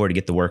the software to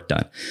get the work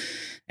done.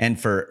 And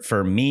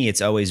for me,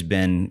 it's always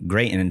been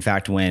great. And in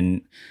fact,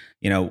 when,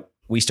 you know,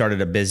 we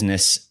started a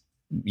business,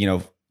 you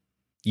know,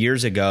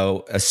 years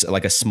ago,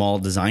 like a small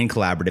design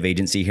collaborative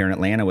agency here in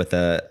Atlanta with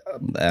an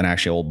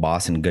actually old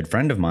boss and good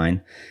friend of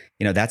mine,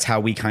 you know, that's how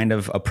we kind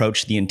of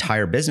approach the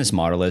entire business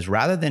model, is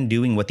rather than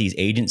doing what these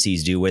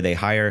agencies do, where they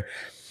hire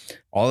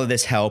all of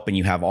this help and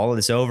you have all of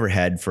this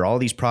overhead for all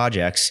these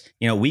projects,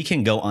 you know, we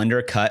can go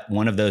undercut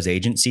one of those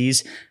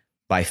agencies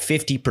by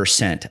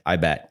 50%, I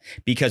bet.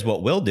 Because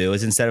what we'll do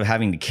is, instead of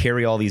having to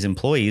carry all these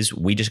employees,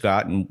 we just go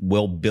out and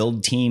we'll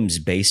build teams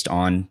based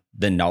on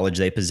the knowledge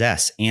they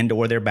possess and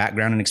or their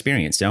background and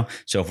experience. You know?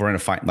 So if we're in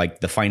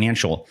like the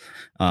financial,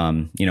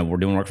 you know, we're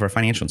doing work for a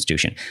financial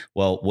institution.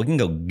 Well, we can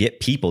go get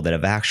people that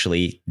have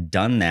actually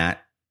done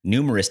that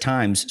numerous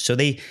times. So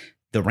the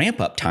ramp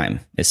up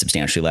time is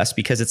substantially less,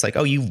 because it's like,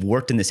 oh, you've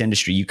worked in this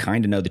industry. You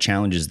kind of know the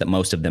challenges that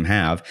most of them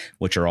have,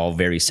 which are all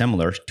very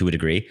similar to a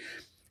degree.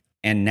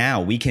 And now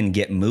we can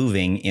get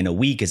moving in a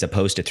week as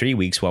opposed to 3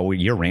 weeks while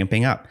you're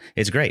ramping up.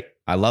 It's great.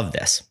 I love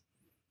this.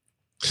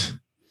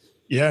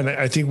 Yeah. And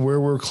I think where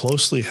we're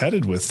closely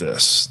headed with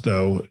this,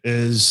 though,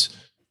 is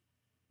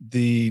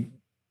the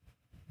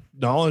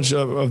knowledge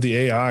of the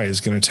AI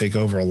is going to take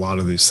over a lot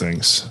of these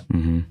things,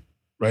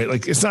 right?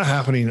 Like, it's not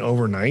happening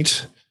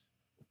overnight,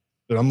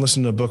 but I'm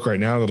listening to a book right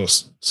now that'll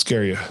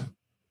scare you.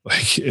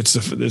 Like it's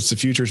the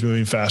future's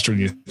moving faster than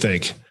you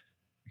think.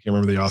 I can't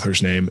remember the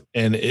author's name.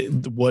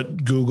 And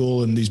what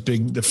Google and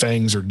the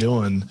FANGs are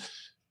doing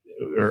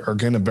are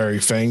going to bury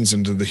FANGs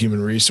into the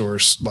human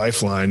resource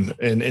lifeline.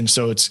 And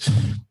so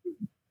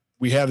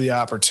we have the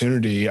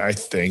opportunity, I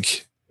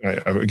think,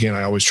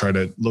 I always try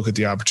to look at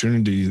the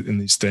opportunity in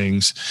these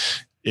things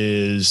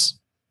is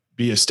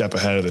be a step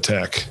ahead of the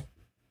tech.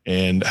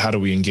 And how do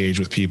we engage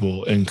with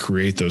people and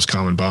create those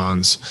common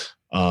bonds?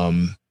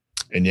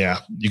 And yeah,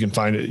 you can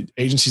find it.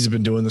 Agencies have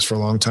been doing this for a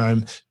long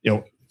time.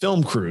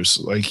 Film crews,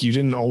 like you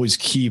didn't always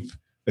keep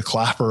the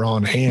clapper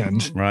on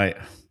hand. Right.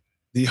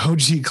 The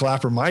OG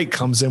clapper mic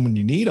comes in when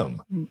you need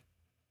him,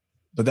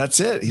 but that's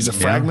it. He's a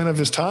fragment of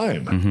his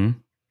time. Mm-hmm.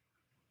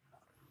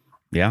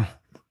 Yeah.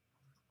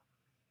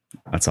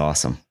 That's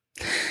awesome.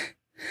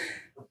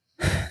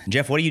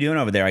 Jeff, what are you doing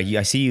over there?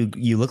 I see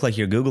you look like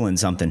you're Googling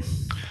something.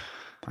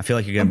 I feel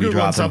like you're going to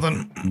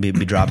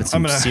be dropping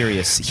some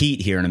serious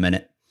heat here in a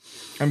minute.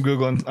 I'm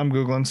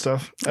Googling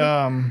stuff.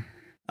 Yeah,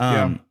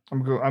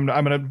 I'm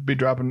going to be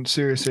dropping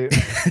serious heat.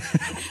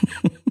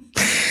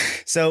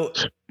 So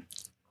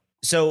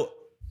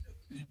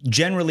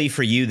generally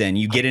for you, then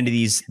you get into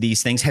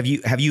these things. Have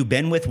you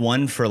been with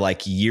one for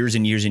like years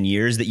and years and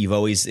years that you've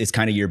always, it's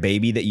kind of your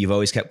baby that you've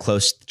always kept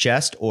close to the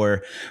chest,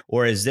 or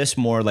is this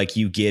more like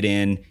you get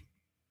in,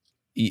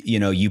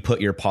 you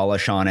put your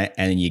polish on it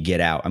and then you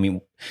get out? I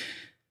mean,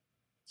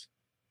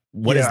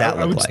 what does that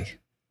look like?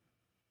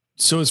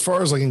 So as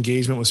far as like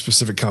engagement with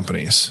specific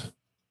companies,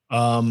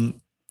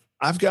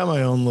 I've got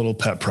my own little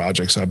pet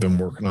projects I've been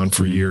working on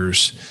for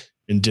years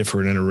in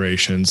different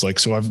iterations. Like,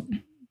 so I've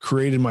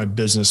created my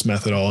business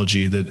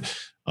methodology that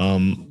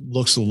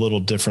looks a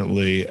little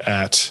differently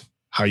at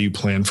how you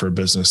plan for a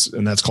business.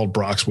 And that's called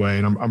Brock's Way.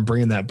 And I'm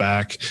bringing that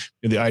back.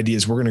 And the idea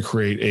is we're going to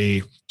create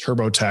a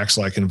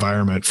TurboTax-like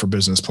environment for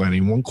business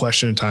planning, one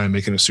question at a time,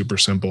 making it super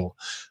simple.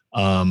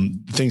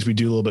 Things we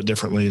do a little bit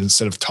differently.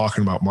 Instead of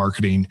talking about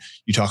marketing,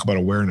 you talk about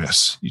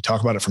awareness. You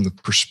talk about it from the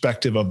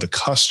perspective of the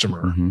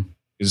customer. Mm-hmm.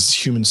 Is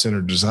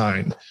human-centered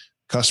design.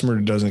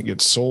 Customer doesn't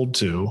get sold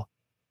to,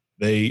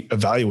 they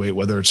evaluate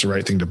whether it's the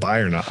right thing to buy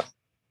or not.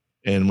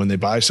 And when they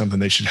buy something,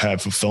 they should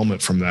have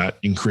fulfillment from that.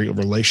 You can create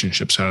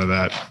relationships out of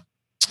that.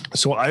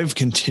 So I've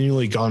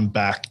continually gone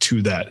back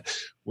to that.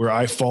 Where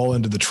I fall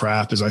into the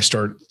trap is I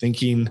start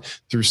thinking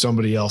through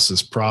somebody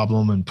else's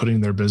problem and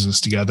putting their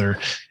business together.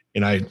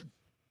 And I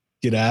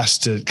get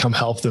asked to come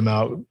help them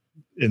out.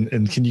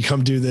 And can you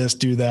come do this,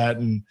 do that?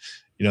 And,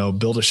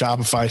 build a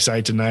Shopify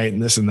site tonight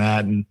and this and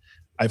that. And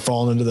I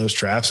fall into those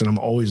traps, and I'm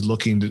always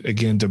looking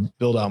to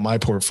build out my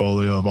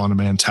portfolio of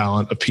on-demand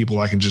talent of people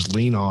I can just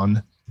lean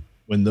on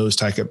when those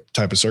type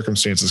of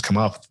circumstances come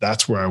up.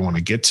 That's where I want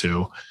to get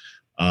to.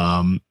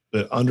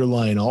 But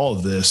underlying all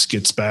of this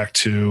gets back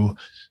to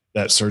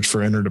that search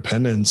for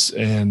interdependence,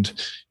 and,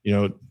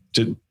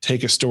 to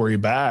take a story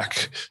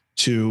back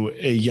to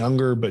a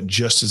younger, but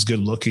just as good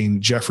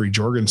looking Jeffrey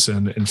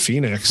Jorgensen in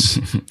Phoenix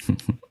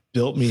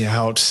built me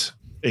out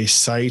a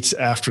site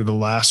after the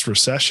last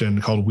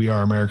recession called We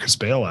Are America's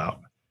Bailout.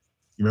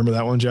 You remember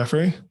that one,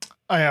 Jeffrey?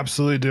 I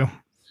absolutely do.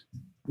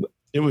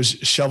 It was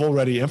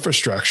shovel-ready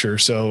infrastructure.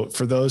 So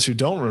for those who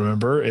don't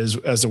remember, as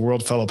the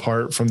world fell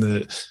apart from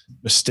the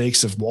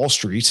mistakes of Wall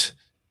Street,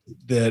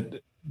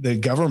 that the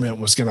government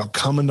was going to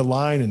come into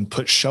line and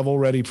put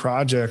shovel-ready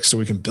projects so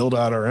we can build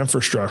out our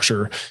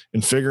infrastructure,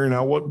 and figuring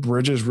out what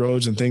bridges,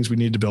 roads, and things we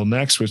need to build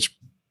next, which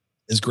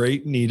is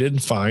great,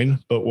 needed, fine.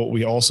 But what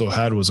we also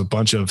had was a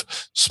bunch of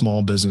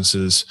small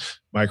businesses,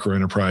 micro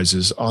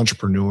enterprises,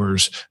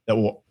 entrepreneurs that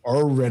were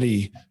all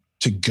ready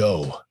to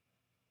go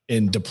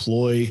and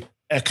deploy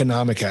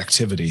economic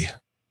activity,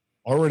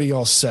 already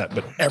all set,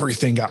 but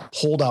everything got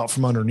pulled out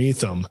from underneath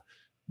them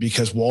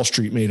because Wall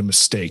Street made a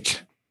mistake.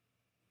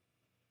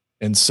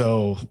 And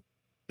so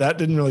that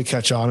didn't really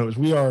catch on. It was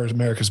We Are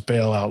America's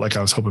Bailout. Like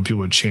I was hoping people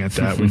would chant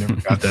that. We never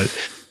got that.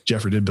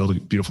 Jeffrey did build a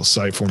beautiful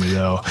site for me,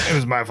 though. It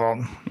was my fault.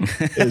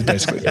 It was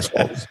basically his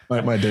fault.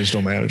 My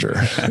digital manager,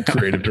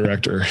 creative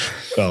director.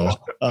 So,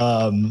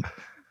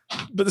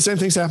 but the same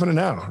thing's happening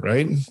now,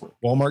 right?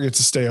 Walmart gets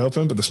to stay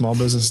open, but the small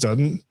business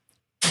doesn't.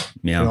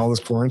 Yeah. And all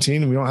this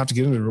quarantine, and we don't have to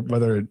get into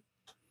whether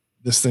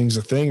this thing's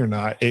a thing or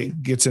not.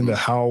 It gets into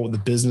how the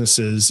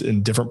businesses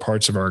in different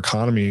parts of our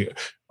economy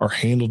are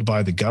handled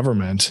by the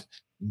government,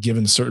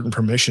 given certain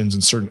permissions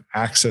and certain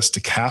access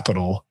to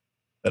capital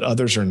that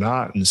others are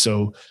not. And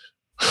so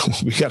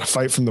we got to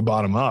fight from the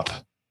bottom up.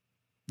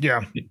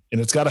 Yeah. And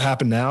it's got to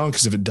happen now,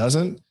 because if it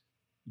doesn't,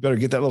 you better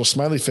get that little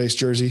smiley face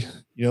jersey,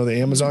 the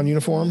Amazon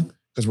uniform,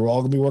 because we're all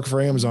going to be working for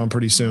Amazon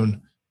pretty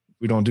soon if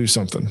we don't do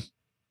something.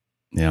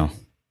 Yeah.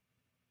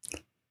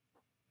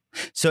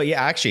 So,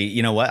 yeah, actually,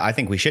 you know what? I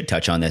think we should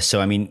touch on this. So,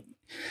 I mean,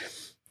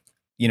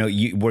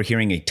 we're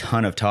hearing a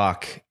ton of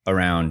talk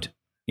around,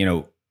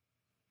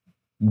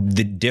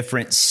 the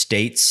different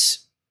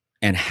states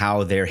and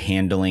how they're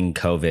handling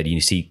COVID.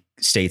 You see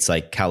states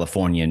like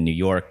California and New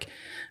York,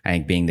 I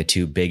think, being the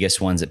two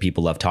biggest ones that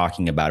people love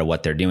talking about,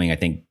 what they're doing. I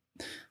think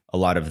a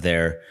lot of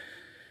their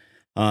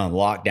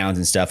lockdowns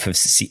and stuff have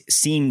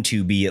seemed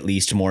to be at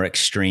least more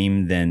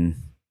extreme than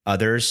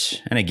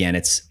others. And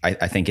again,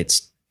 I think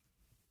it's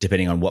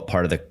depending on what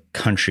part of the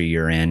country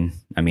you're in.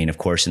 I mean, of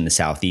course, in the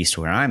Southeast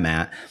where I'm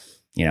at,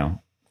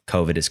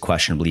 COVID is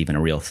questionably even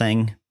a real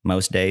thing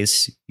most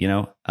days.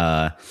 You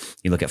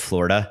look at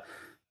Florida,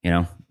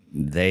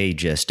 they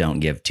just don't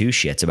give two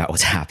shits about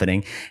what's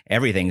happening.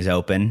 Everything's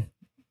open.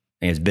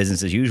 It's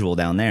business as usual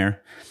down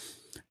there.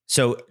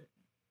 So,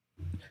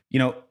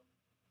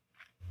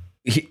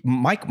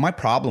 my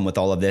problem with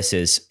all of this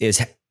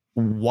is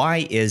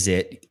why is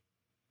it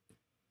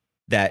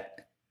that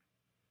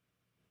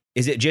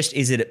is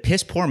it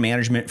piss poor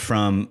management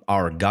from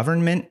our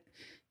government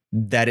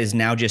that is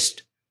now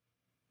just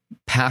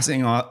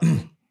passing off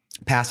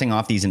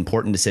these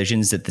important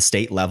decisions at the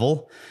state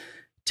level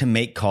to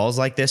make calls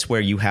like this, where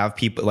you have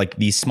people like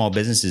these small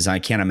businesses? I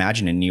can't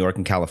imagine in New York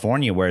and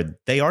California where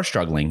they are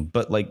struggling,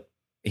 but like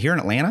here in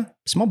Atlanta,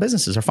 small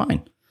businesses are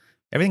fine.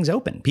 Everything's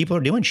open. People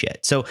are doing shit.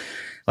 So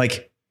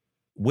like,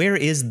 where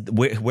does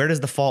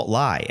the fault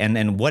lie?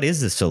 And what is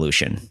the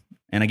solution?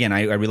 And again,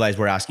 I realize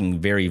we're asking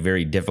very,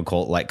 very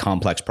difficult, like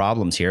complex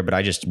problems here, but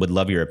I just would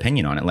love your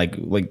opinion on it. Like,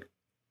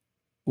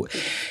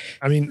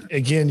 I mean,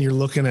 again, you're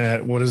looking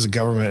at what is a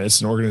government? It's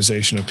an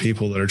organization of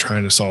people that are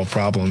trying to solve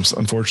problems.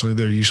 Unfortunately,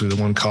 they're usually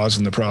the one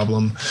causing the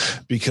problem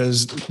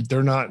because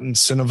they're not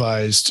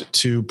incentivized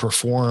to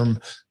perform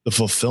the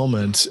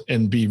fulfillment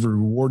and be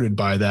rewarded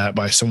by that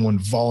by someone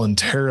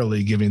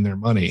voluntarily giving their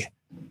money.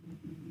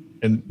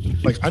 And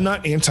like, I'm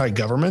not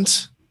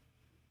anti-government,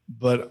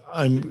 but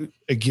I'm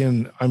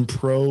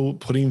pro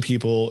putting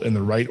people in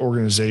the right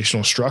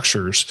organizational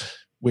structures,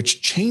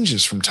 which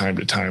changes from time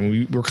to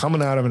time. We're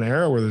coming out of an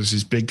era where there's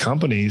these big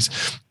companies,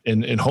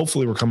 and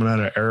hopefully we're coming out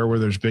of an era where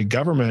there's big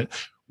government,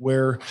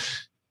 where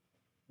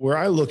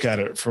I look at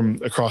it from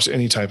across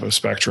any type of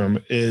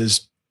spectrum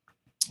is,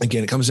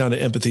 again, it comes down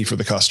to empathy for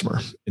the customer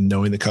and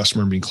knowing the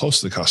customer and being close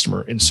to the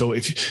customer. And so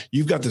if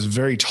you've got this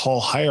very tall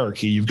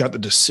hierarchy, you've got the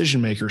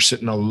decision maker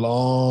sitting a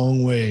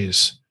long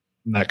ways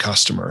from that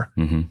customer.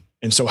 Mm-hmm.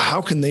 And so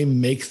how can they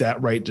make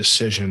that right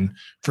decision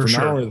for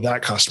sure. not only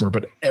that customer,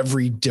 but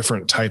every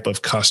different type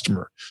of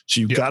customer? So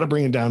you've got to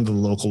bring it down to the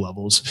local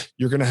levels.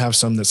 You're going to have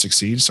some that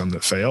succeed, some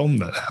that fail.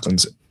 That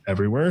happens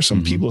everywhere.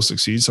 Some people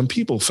succeed, some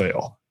people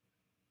fail.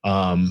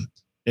 And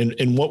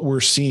what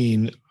we're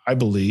seeing, I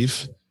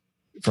believe,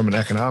 from an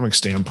economic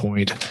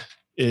standpoint,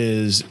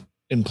 is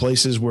in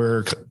places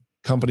where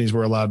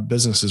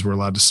businesses were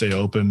allowed to stay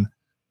open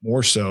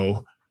more,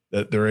 so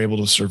that they're able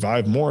to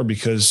survive more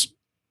because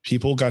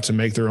people got to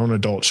make their own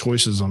adult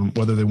choices on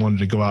whether they wanted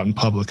to go out in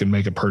public and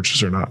make a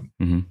purchase or not.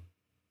 Mm-hmm.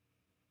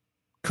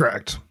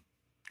 Correct.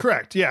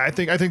 Yeah. I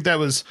think that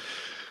was,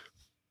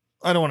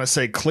 I don't want to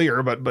say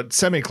clear, but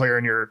semi-clear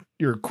in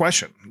your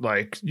question.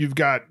 Like you've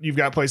got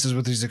places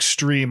with these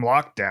extreme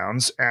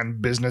lockdowns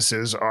and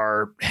businesses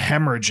are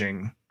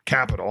hemorrhaging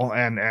capital,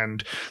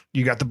 and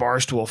you got the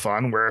Barstool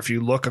Fund, where if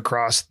you look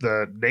across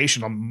the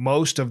nation,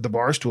 most of the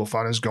Barstool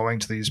Fund is going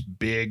to these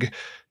big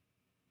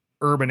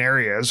urban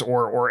areas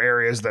or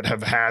areas that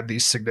have had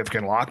these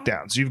significant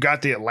lockdowns. You've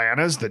got the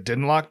Atlantas that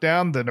didn't lock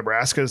down, the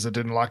Nebraskas that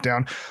didn't lock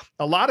down.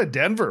 A lot of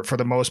Denver, for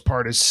the most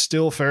part, is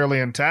still fairly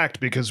intact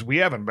because we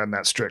haven't been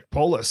that strict.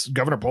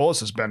 Governor Polis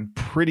has been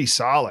pretty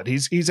solid.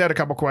 He's had a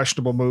couple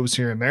questionable moves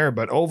here and there,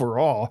 but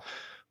overall,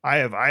 I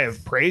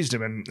have praised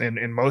him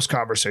in most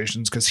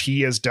conversations because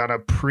he has done a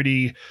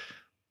pretty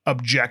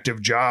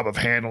objective job of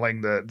handling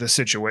the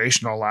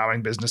situation,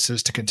 allowing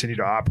businesses to continue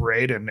to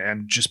operate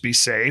and just be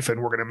safe.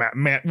 And we're going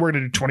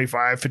to do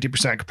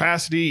 25-50%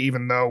 capacity,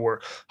 even though we're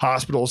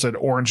hospitals at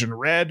orange and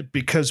red,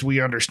 because we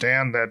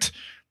understand that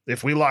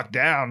if we lock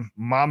down,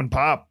 mom and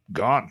pop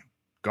gone,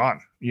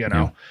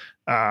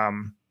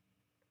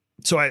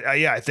 So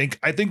I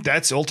think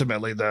that's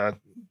ultimately the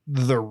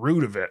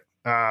root of it.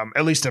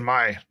 At least in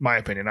my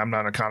opinion. I'm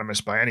not an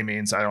economist by any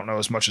means. I don't know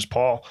as much as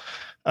Paul.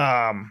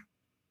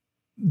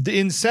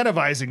 The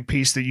incentivizing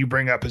piece that you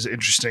bring up is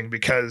interesting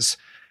because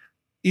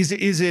is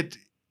it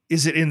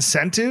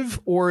incentive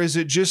or is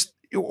it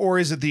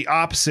the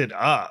opposite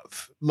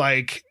of,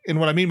 like, and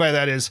what I mean by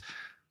that is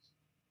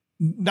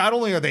not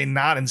only are they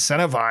not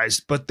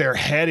incentivized, but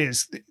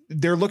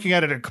they're looking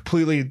at it in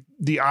completely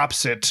the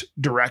opposite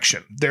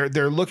direction.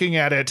 They're looking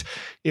at it,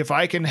 if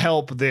I can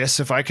help this,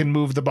 if I can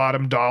move the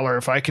bottom dollar,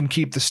 if I can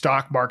keep the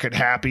stock market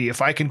happy,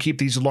 if I can keep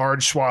these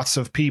large swaths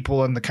of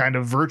people and the kind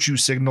of virtue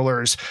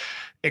signalers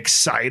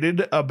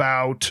excited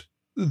about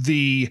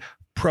the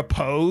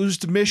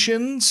proposed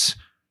missions,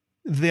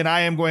 then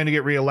I am going to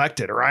get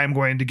reelected or I am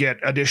going to get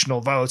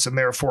additional votes, and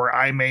therefore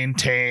I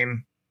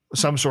maintain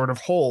some sort of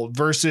hold,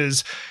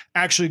 versus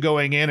actually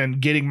going in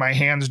and getting my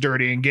hands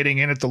dirty and getting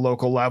in at the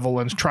local level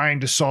and trying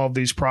to solve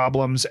these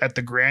problems at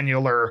the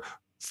granular,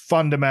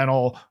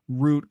 fundamental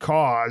root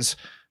cause,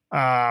 whether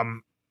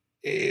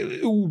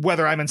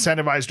I'm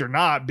incentivized or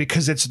not,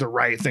 because it's the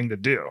right thing to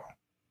do.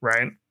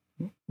 Right.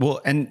 Well,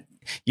 and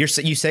you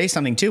say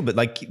something too, but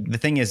like the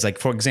thing is, like,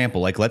 for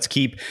example, like let's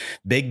keep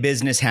big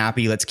business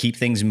happy. Let's keep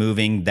things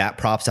moving. That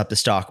props up the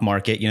stock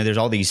market. You know, there's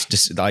all these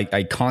just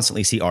I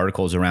constantly see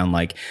articles around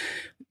like,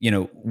 you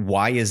know,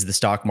 why is the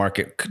stock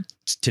market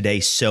today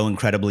so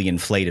incredibly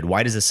inflated?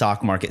 Why does the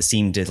stock market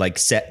seem to like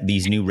set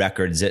these new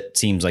records? It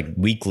seems like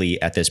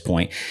weekly at this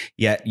point.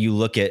 Yet you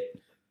look at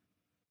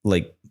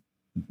like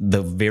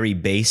the very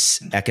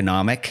base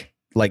economic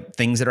like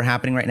things that are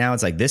happening right now.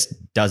 It's like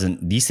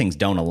these things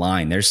don't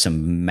align. There's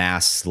some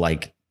mass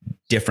like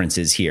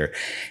differences here.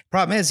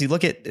 Problem is, you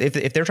look at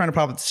if they're trying to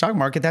prop up the stock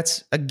market,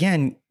 that's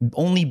again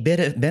only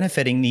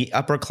benefiting the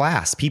upper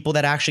class, people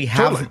that actually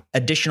have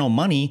additional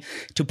money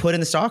to put in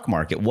the stock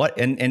market.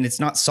 And it's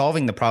not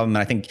solving the problem.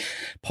 And I think,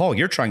 Paul,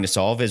 you're trying to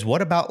solve is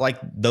what about like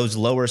those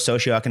lower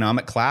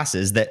socioeconomic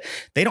classes that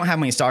they don't have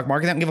money in the stock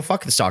market. They don't give a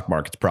fuck if the stock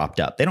market's propped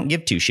up. They don't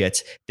give two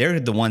shits. They're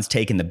the ones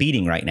taking the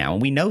beating right now,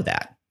 and we know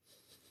that.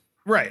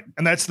 Right.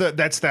 And that's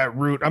that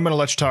root. I'm going to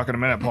let you talk in a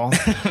minute, Paul.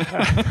 That's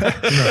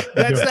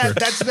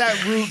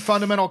that root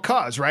fundamental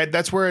cause, right?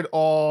 That's where it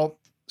all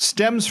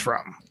stems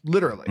from,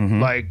 literally.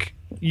 Mm-hmm. Like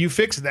you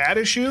fix that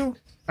issue.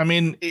 I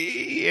mean,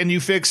 and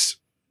you fix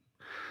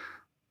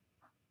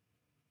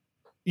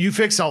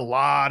a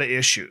lot of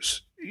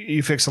issues.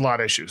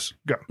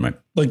 Go. Right.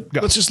 Like,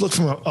 let's just look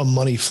from a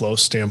money flow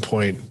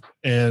standpoint.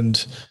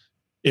 And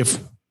if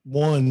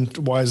one,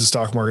 why is the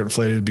stock market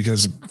inflated?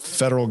 Because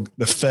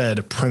the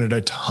Fed printed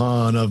a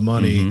ton of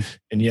money. Mm-hmm.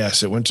 And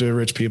yes, it went to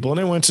rich people and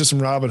it went to some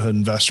Robinhood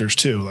investors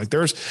too. Like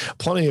there's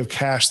plenty of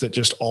cash that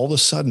just all of a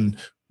sudden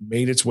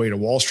made its way to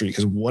Wall Street.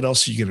 Because what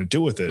else are you going to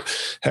do with it?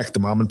 Heck, the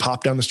mom and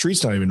pop down the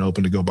street's not even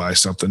open to go buy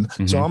something.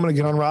 Mm-hmm. So I'm going to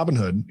get on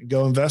Robinhood and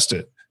go invest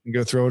it and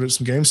go throw it at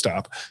some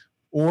GameStop.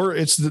 Or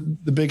it's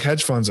the big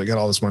hedge funds that got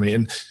all this money.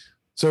 And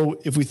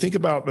so if we think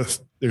about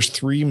there's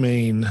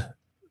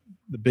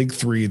the big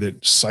three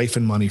that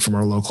siphon money from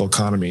our local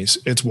economies.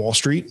 It's Wall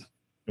Street,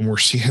 and we're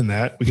seeing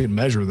that. We can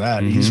measure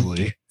that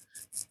easily.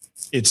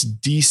 It's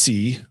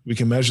DC. We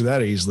can measure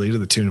that easily to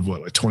the tune of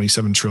like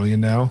 27 trillion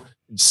now.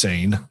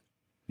 Insane.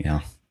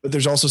 Yeah. But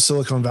there's also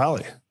Silicon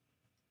Valley,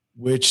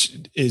 which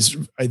is,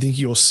 I think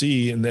you'll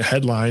see in the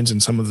headlines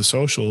and some of the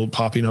social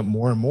popping up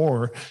more and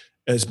more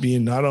as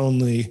being not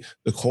only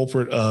the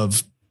culprit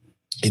of,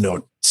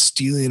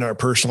 stealing our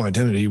personal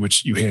identity,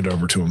 which you hand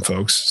over to them,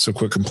 folks. So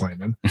quit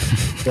complaining.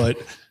 But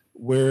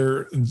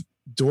where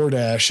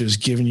DoorDash is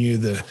giving you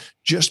the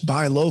just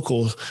buy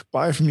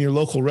from your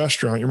local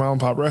restaurant, your mom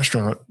and pop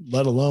restaurant,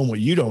 let alone what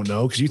you don't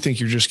know, because you think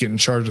you're just getting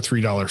charged a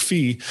 $3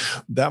 fee.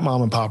 That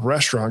mom and pop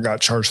restaurant got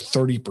charged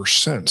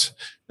 30%.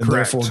 And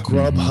Correct. Therefore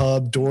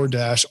Grubhub,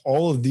 DoorDash,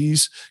 all of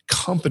these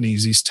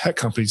companies, these tech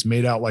companies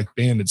made out like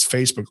bandits,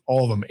 Facebook,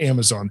 all of them,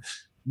 Amazon,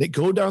 they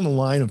go down the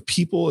line of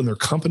people and their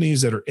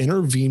companies that are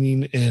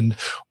intervening in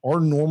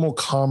our normal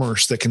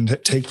commerce that can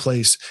take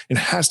place and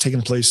has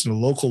taken place at a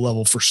local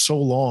level for so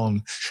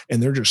long.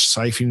 And they're just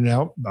siphoning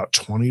out about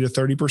 20 to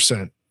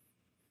 30%.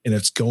 And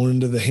it's going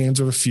into the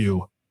hands of a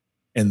few.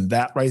 And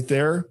that right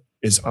there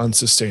is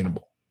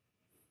unsustainable.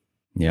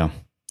 Yeah.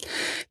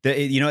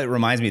 It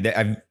reminds me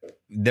that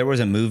there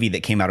was a movie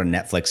that came out on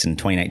Netflix in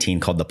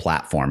 2019 called The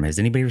Platform. Has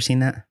anybody ever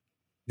seen that?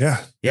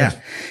 Yeah.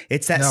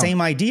 It's that same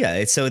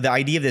idea. So the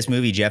idea of this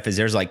movie, Jeff, is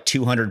there's like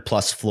 200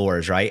 plus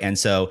floors, right? And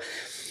so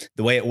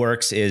the way it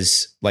works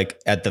is like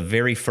at the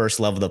very first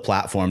level of the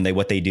platform,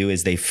 what they do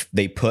is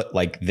they put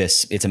like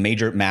this, it's a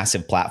major,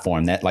 massive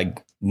platform that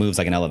like moves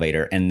like an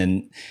elevator. And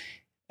then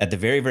at the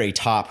very, very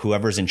top,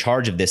 whoever's in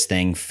charge of this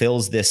thing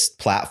fills this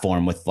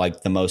platform with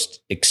like the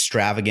most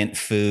extravagant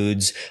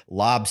foods,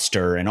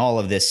 lobster, and all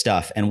of this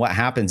stuff. And what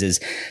happens is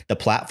the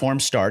platform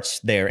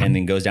starts there and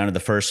then goes down to the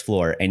first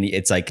floor. And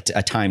it's like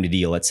a timed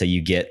deal. Let's say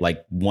you get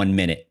like 1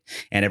 minute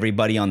and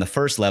everybody on the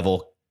first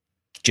level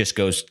just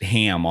goes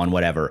ham on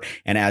whatever.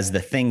 And as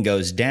the thing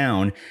goes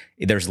down,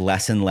 there's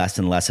less and less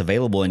and less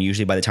available. And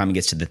usually by the time it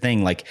gets to the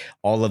thing, like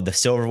all of the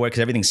silverware,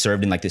 because everything's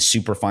served in like this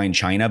super fine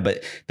china,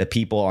 but the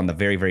people on the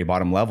very, very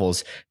bottom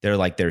levels, they're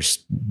like,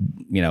 there's,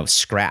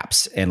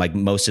 scraps and like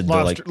most of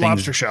the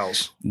lobster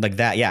shells like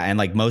that. Yeah. And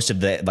like most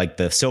of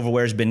the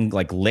silverware has been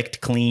like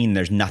licked clean.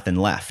 There's nothing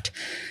left.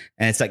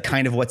 And it's like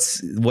kind of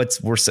what's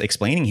we're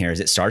explaining here is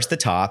it starts at the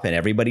top and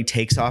everybody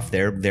takes off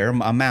their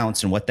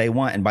amounts and what they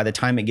want. And by the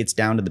time it gets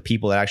down to the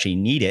people that actually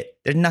need it,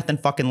 there's nothing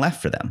fucking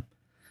left for them.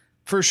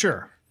 For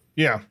sure.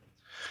 Yeah.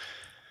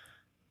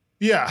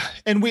 Yeah.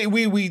 And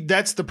we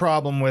that's the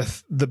problem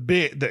with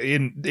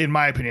in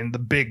my opinion, the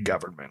big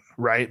government,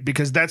 right?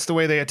 Because that's the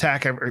way they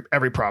attack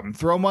every problem.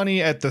 Throw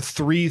money at the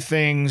three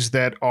things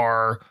that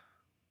are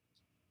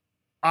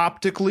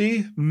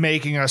optically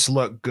making us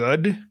look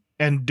good.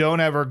 And don't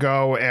ever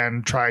go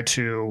and try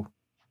to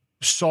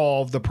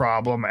solve the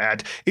problem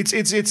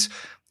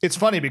it's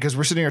funny because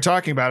we're sitting here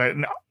talking about it,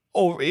 and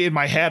in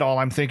my head, all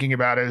I'm thinking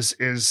about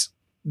is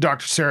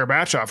Dr. Sarah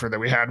Batchoffer that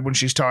we had when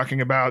she's talking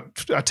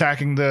about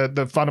attacking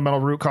the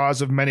fundamental root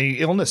cause of many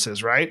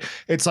illnesses, right?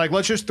 It's like,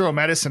 let's just throw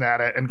medicine at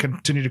it and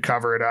continue to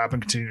cover it up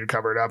and continue to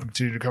cover it up and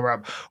continue to cover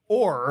up.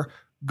 Or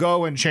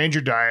go and change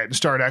your diet and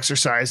start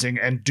exercising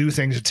and do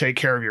things to take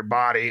care of your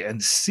body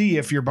and see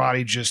if your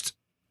body just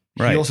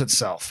heals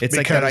itself. It's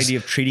like that idea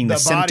of treating the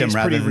symptom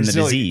rather than the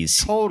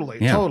disease.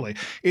 Totally.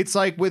 It's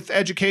like with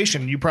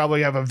education, you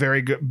probably have a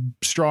very good,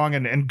 strong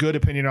and good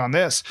opinion on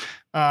this.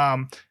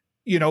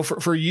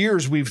 For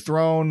years we've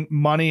thrown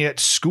money at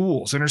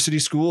schools, inner city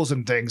schools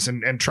and things,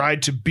 and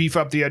tried to beef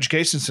up the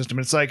education system.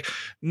 It's like,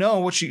 no,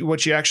 what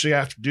you actually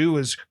have to do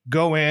is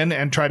go in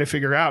and try to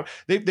figure out.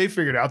 They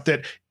figured out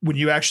that when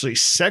you actually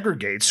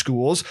segregate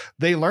schools,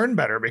 they learn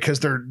better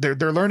because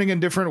they're learning in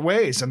different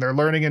ways and they're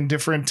learning in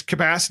different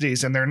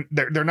capacities, and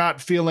they're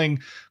not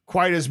feeling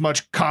quite as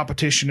much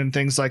competition and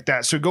things like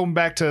that. So going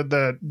back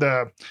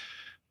to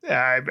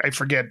I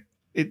forget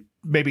it,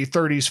 maybe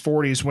 30s,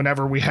 40s,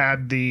 whenever we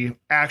had the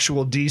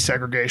actual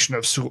desegregation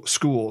of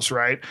schools,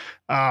 right?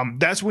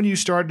 That's when you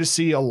started to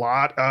see a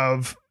lot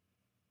of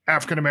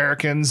African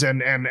Americans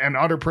and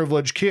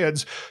underprivileged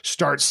kids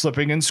start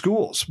slipping in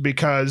schools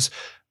because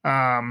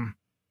I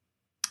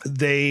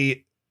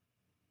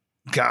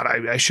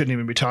shouldn't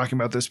even be talking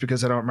about this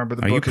because I don't remember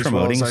the book. Are you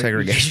promoting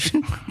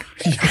segregation?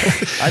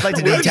 I'd like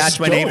to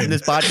detach my name from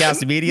this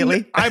podcast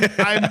immediately.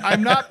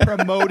 I'm not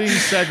promoting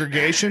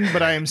segregation,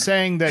 but I am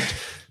saying that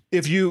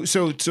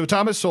so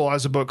Thomas Sowell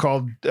has a book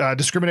called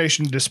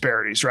Discrimination and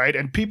Disparities, right?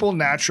 And people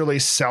naturally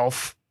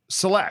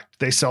self-select.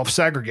 They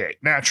self-segregate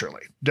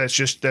naturally. That's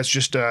just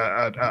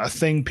a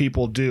thing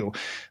people do.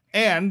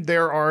 And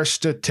there are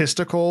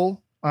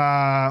statistical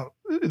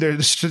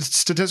evidence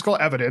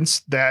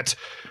that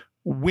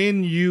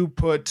when you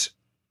put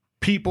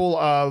people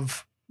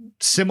of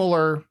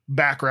similar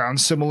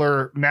backgrounds,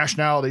 similar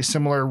nationalities,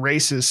 similar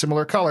races,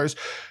 similar colors,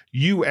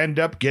 you end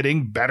up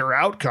getting better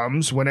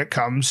outcomes when it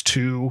comes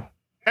to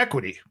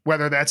equity,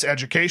 whether that's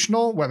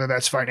educational, whether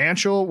that's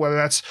financial, whether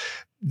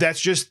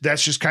that's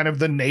just kind of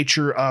the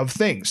nature of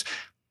things.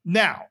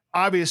 Now,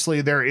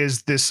 obviously there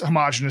is this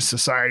homogenous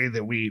society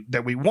that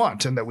we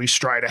want and that we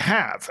strive to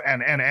have.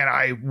 And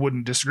I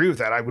wouldn't disagree with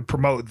that. I would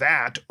promote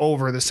that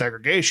over the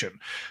segregation.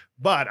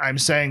 But I'm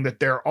saying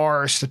that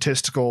there's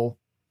statistical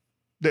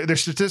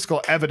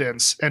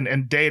evidence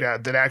and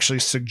data that actually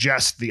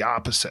suggest the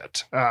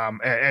opposite,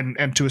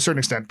 and to a certain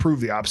extent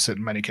prove the opposite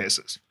in many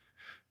cases.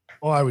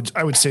 Well,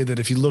 I would say that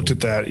if you looked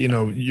at that,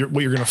 what you're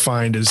going to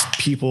find is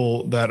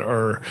people that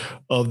are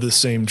of the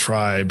same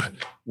tribe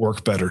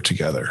work better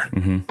together,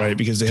 right?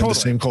 Because they have the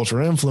same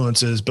cultural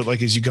influences. But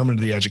like as you come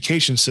into the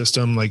education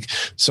system, like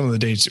some of the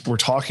dates we're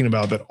talking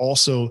about that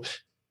also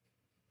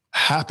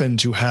happen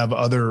to have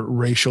other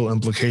racial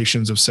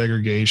implications of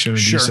segregation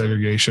and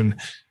desegregation.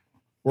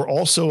 We're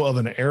also of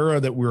an era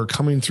that we're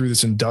coming through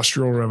this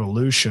industrial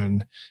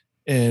revolution,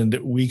 and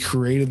we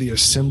created the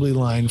assembly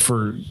line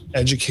for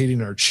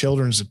educating our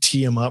children to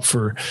tee them up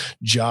for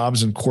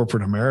jobs in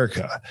corporate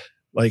America.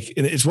 Like,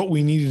 and it's what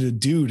we needed to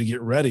do to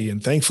get ready.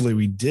 And thankfully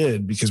we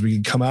did, because we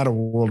could come out of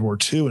World War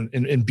II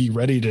and be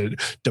ready to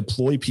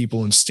deploy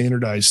people in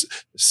standardized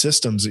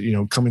systems,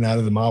 coming out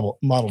of the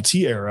Model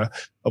T era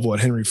of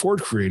what Henry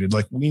Ford created.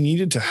 Like, we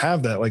needed to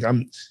have that. Like,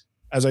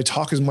 as I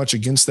talk as much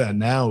against that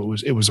now,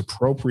 it was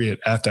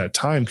appropriate at that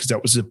time because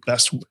that was the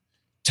best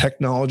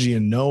technology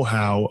and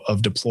know-how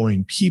of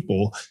deploying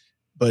people.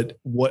 But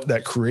what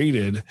that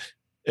created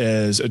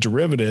as a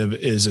derivative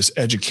is this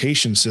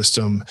education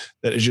system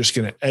that is just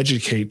going to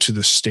educate to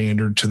the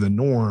standard, to the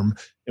norm.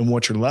 And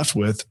what you're left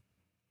with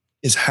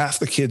is half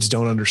the kids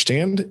don't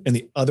understand and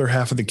the other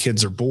half of the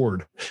kids are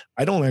bored.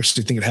 I don't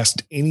actually think it has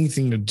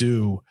anything to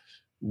do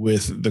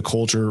with the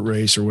culture,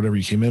 race, or whatever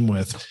you came in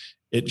with.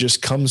 It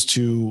just comes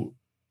to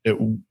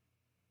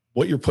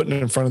what you're putting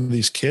in front of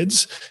these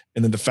kids,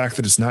 and then the fact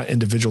that it's not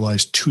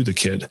individualized to the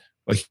kid.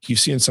 Like you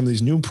see in some of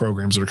these new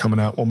programs that are coming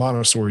out. Well,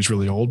 Montessori is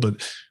really old,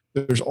 but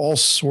there's all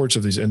sorts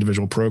of these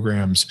individual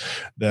programs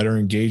that are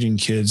engaging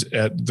kids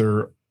at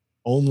their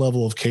own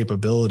level of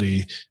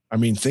capability. I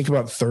mean, think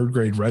about third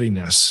grade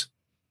readiness.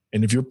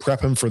 And if you're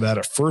prepping for that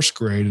at first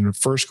grade, and in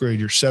first grade,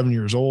 you're 7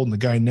 years old and the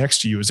guy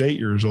next to you is 8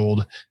 years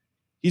old,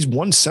 he's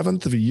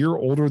 1/7 of a year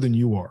older than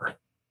you are.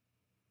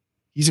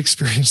 He's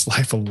experienced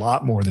life a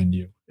lot more than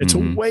you. It's a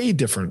way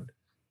different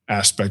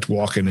aspect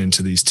walking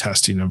into these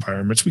testing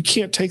environments. We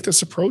can't take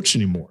this approach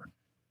anymore.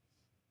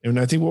 And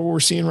I think what we're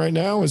seeing right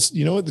now is,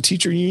 the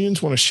teacher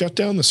unions want to shut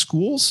down the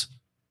schools.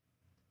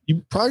 You're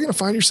probably going to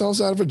find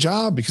yourselves out of a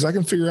job, because I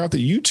can figure out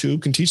that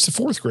YouTube can teach the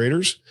fourth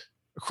graders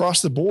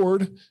across the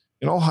board,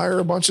 and I'll hire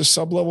a bunch of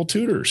sub-level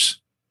tutors.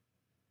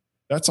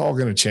 That's all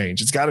going to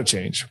change. It's got to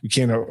change. We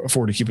can't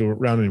afford to keep it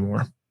around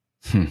anymore.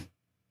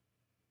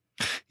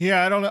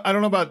 Yeah, I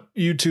don't know about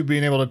YouTube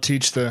being able to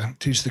teach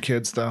the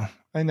kids though.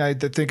 And I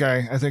think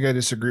I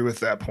disagree with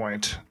that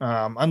point.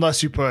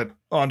 Unless you put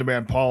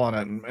on-demand Paul on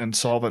it and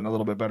solve it in a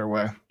little bit better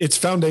way. It's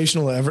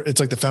foundational. It's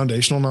like the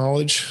foundational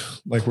knowledge.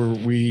 Like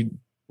we're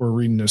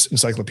reading this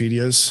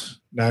encyclopedias.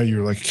 Now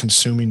you're like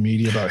consuming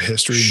media about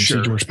history. And you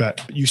see George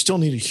Patton. You still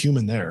need a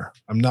human there.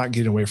 I'm not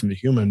getting away from the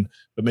human,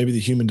 but maybe the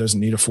human doesn't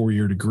need a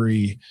 4-year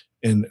degree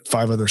and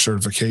 5 other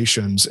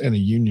certifications and a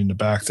union to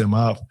back them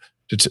up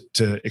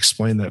to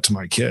explain that to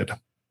my kid.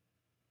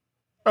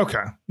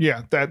 Okay.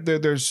 Yeah.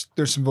 There's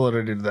some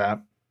validity to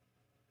that.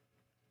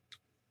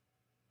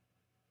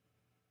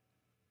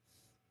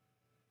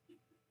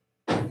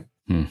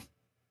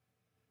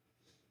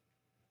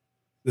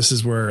 This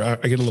is where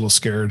I get a little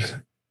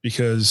scared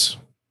because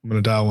I'm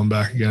going to dial one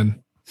back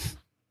again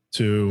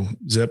to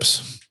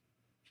Zips.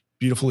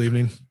 Beautiful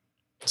evening,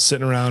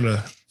 sitting around a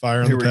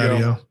fire on the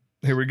patio.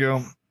 Here we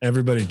go.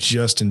 Everybody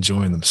just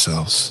enjoying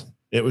themselves.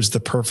 It was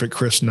the perfect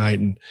crisp night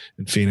in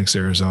Phoenix,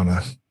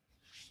 Arizona.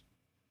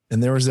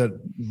 And there was that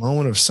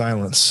moment of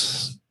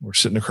silence. We're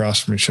sitting across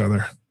from each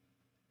other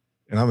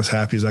and I'm as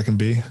happy as I can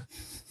be.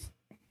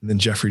 And then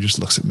Jeffrey just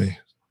looks at me,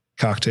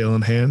 cocktail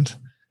in hand.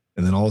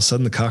 And then all of a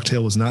sudden the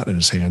cocktail was not in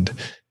his hand.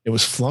 It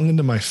was flung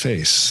into my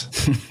face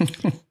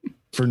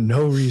for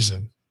no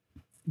reason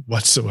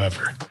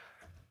whatsoever.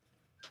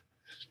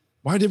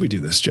 Why did we do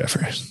this,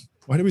 Jeffrey?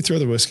 Why did we throw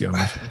the whiskey on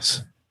my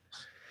face?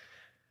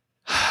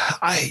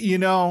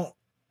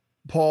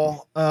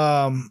 Paul,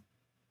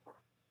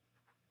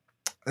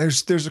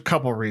 there's a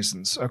couple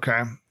reasons.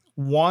 Okay.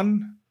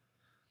 One,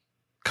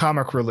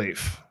 comic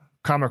relief,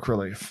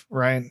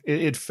 right?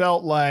 It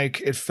felt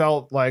like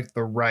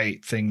the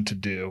right thing to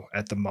do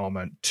at the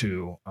moment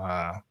to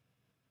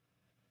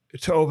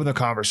open the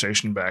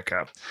conversation back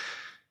up.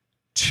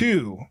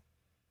 Two,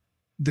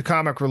 the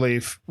comic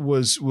relief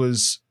was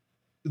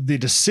the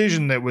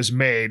decision that was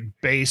made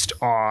based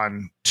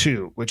on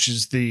two, which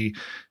is the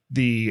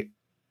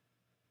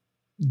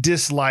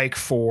dislike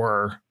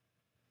for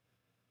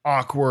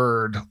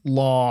awkward,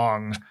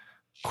 long,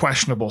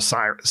 questionable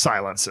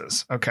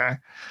silences. Okay.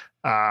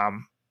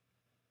 And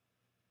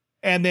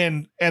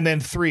then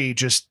three,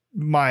 just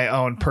my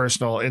own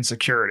personal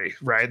insecurity,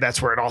 right?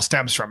 That's where it all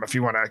stems from. If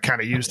you want to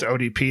kind of use the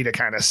ODP to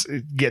kind of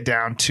get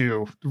down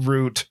to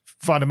root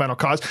fundamental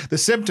cause, the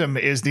symptom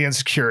is the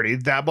insecurity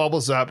that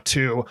bubbles up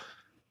to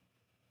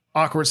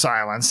awkward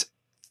silence.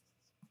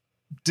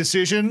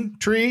 Decision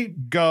tree,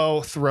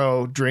 go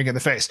throw drink in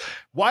the face.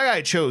 Why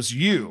I chose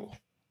you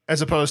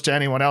as opposed to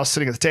anyone else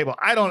sitting at the table,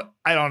 I don't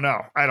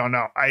know.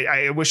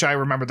 I wish I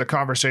remembered the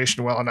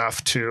conversation well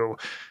enough to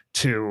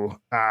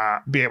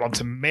be able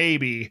to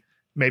maybe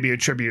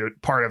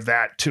attribute part of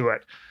that to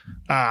it.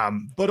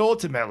 But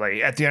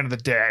ultimately, at the end of the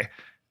day,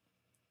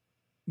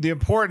 the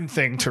important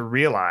thing to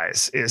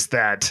realize is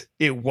that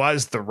it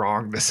was the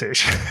wrong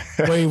decision.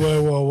 Wait,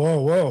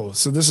 whoa.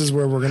 So this is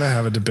where we're going to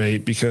have a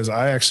debate because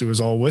I actually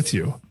was all with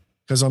you.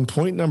 Because on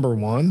point number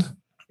 1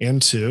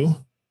 and 2,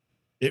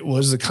 it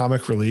was the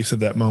comic relief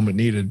that moment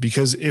needed.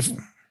 Because if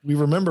we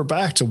remember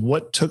back to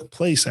what took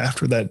place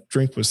after that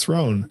drink was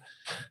thrown,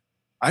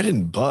 I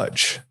didn't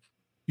budge.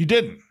 You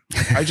didn't.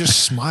 I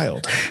just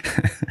smiled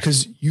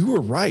because you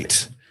were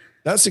right.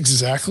 That's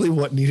exactly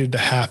what needed to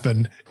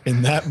happen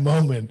in that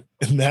moment,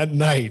 in that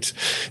night.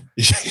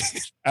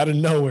 Out of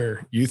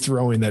nowhere, you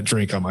throwing that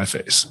drink on my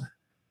face.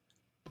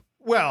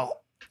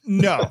 Well,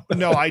 no,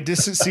 I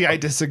disagree. I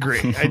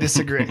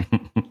disagree.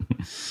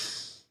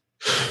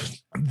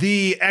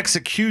 The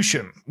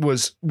execution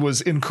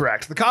was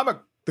incorrect.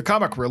 The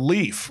comic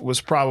relief was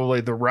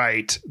probably the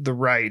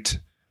right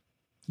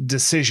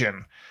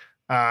decision.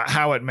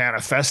 How it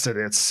manifested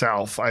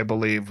itself, I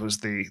believe, was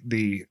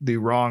the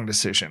wrong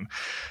decision.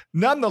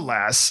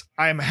 Nonetheless,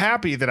 I'm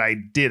happy that I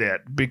did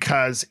it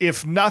because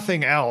if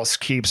nothing else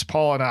keeps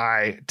Paul and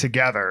I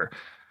together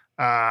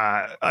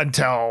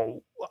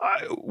until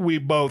we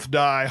both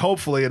die,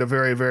 hopefully at a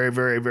very, very,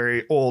 very,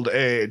 very old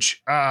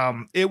age,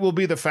 it will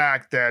be the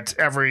fact that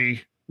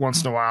every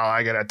once in a while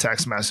I get a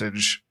text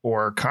message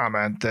or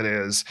comment that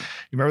is,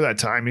 you remember that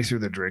time you threw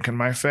the drink in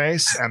my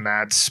face? And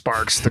that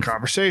sparks the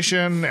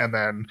conversation. And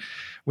then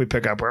we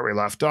pick up where we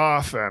left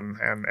off and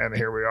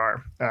here we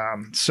are.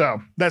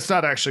 So that's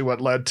not actually what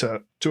led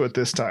to it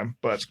this time,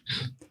 but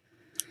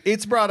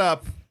it's brought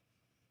up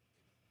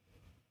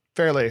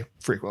fairly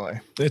frequently.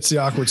 It's the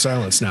awkward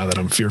silence now that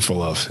I'm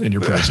fearful of in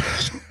your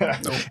presence.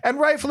 And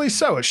rightfully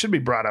so. It should be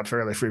brought up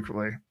fairly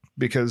frequently.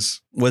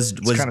 Because was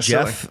Jeff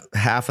silly.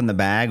 Half in the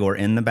bag or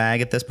in the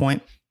bag at this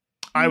point?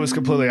 I was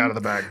completely out of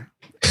the bag.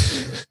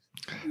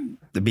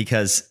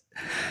 Because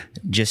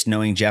just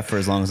knowing Jeff for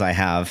as long as I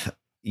have,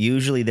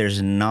 usually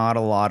there's not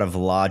a lot of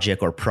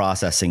logic or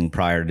processing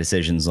prior to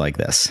decisions like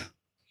this.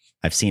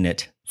 I've seen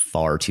it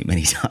far too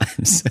many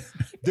times.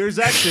 There's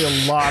actually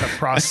a lot of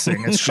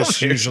processing. It's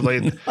just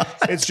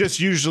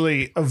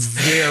usually a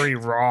very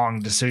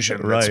wrong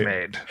decision that's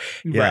made.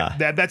 Yeah.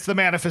 Right. That's the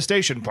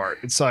manifestation part.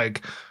 It's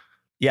like,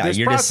 yeah, there's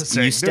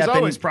processing. There's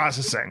always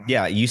processing.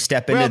 Yeah, you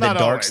step into the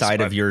dark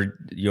side of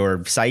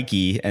your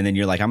psyche, and then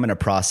you're like, I'm going to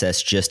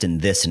process just in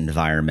this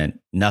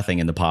environment, nothing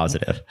in the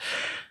positive.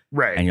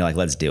 Right. And you're like,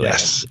 let's do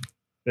it.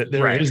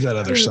 There is that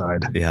other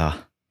side. Yeah.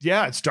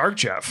 Yeah, it's Dark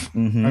Jeff.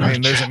 Mm-hmm. I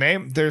mean, there's a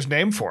name. There's a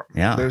name for him.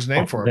 Yeah, there's a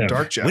name for him.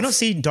 Dark Jeff. We don't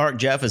see Dark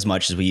Jeff as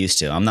much as we used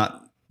to. I'm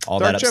not all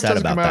Dark that Jeff upset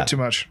doesn't about come that. out too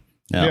much.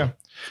 No. Yeah.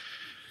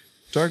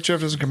 Dark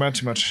Jeff doesn't come out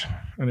too much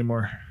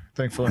anymore.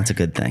 Thankfully, that's a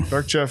good thing.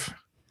 Dark Jeff,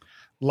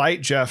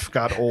 Light Jeff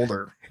got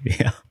older.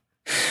 Yeah.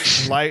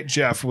 Light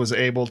Jeff was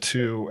able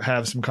to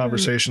have some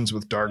conversations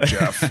with Dark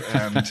Jeff,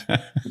 and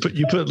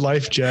you put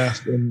Life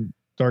Jeff and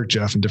Dark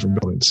Jeff in different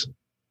buildings.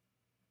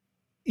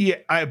 Yeah,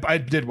 I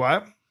did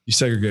what? You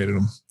segregated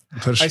them.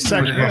 I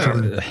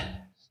segregated.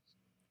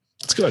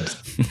 It's good.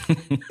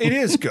 It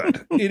is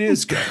good. It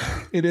is good.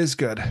 It is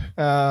good.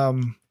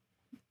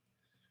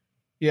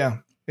 Yeah,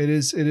 it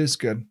is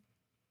good.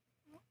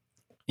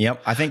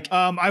 Yep. I think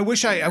I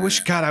wish I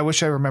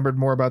remembered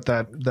more about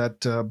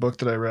that book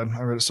that I read.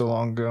 I read it so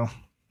long ago.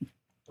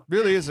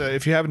 Really is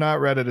if you have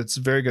not read it, it's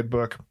a very good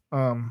book.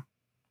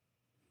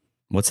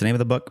 what's the name of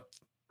the book?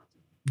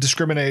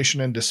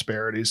 Discrimination and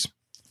Disparities.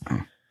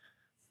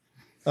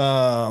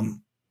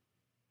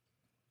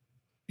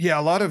 Yeah,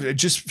 a lot of it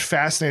just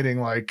fascinating.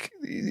 Like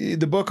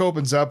the book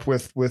opens up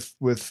with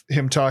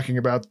him talking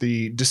about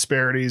the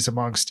disparities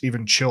amongst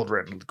even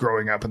children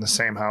growing up in the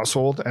same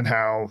household, and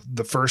how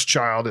the first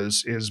child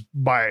is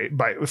by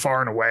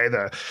far and away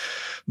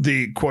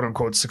the quote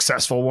unquote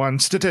successful one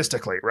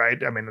statistically,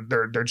 right? I mean,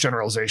 they're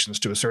generalizations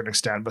to a certain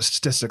extent, but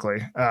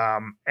statistically,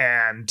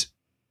 and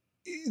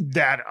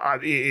that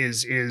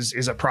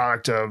is a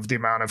product of the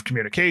amount of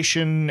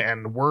communication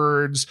and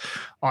words.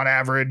 On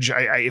average,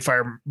 if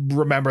I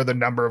remember the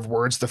number of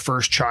words, the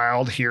first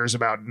child hears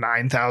about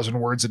 9,000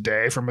 words a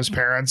day from his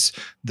parents.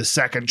 The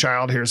second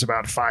child hears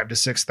about 5,000 to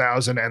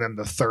 6,000, and then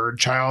the third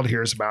child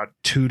hears about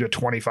 2,000 to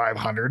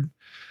 2,500.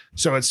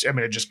 So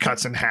it just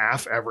cuts in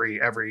half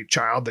every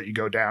child that you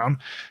go down,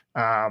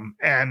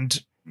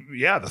 and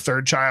yeah, the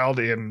third child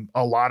in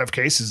a lot of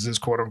cases is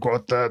quote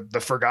unquote the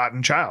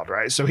forgotten child,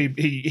 right? So he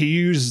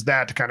uses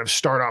that to kind of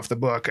start off the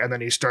book, and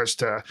then he starts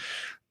to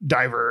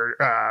diverge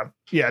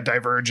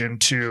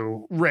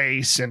into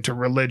race, into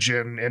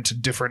religion, into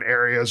different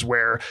areas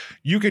where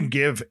you can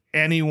give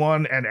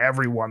anyone and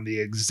everyone the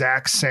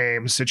exact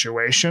same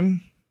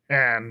situation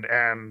and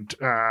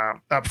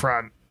up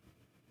front.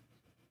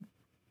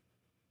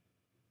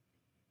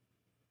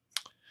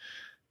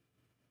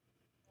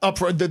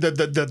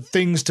 The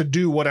things to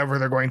do whatever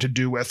they're going to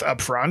do with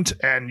up front,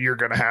 and you're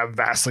going to have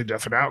vastly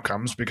different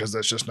outcomes because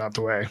that's just not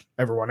the way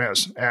everyone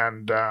is.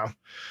 And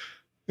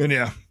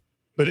yeah.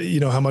 But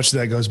you know how much of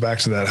that goes back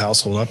to that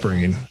household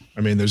upbringing.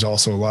 I mean, there's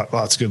also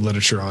lots of good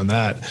literature on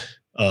that,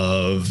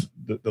 of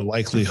the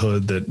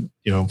likelihood that,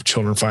 you know,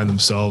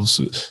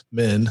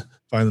 men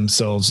find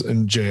themselves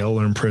in jail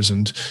or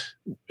imprisoned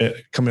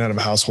coming out of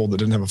a household that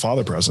didn't have a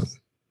father present.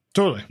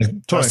 Totally.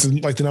 That's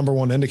like the number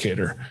one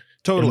indicator.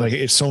 Totally. And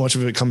like it's so much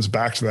of it comes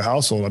back to the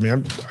household. I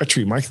mean, I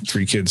treat my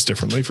 3 kids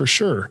differently for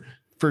sure.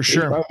 For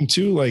sure.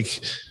 Too, like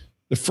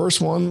the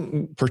first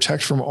one,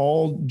 protect from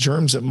all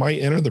germs that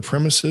might enter the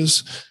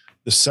premises.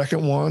 The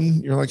second one,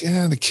 you're like,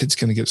 the kid's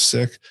going to get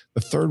sick.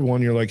 The third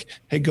one, you're like,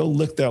 hey, go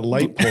lick that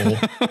light pole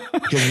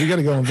because we got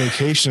to go on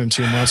vacation in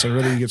 2 months. I'd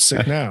rather you get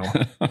sick now.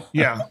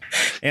 Yeah.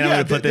 And I'm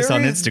going to put this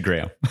on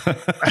Instagram.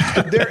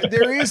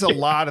 there is a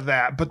lot of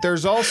that, but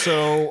there's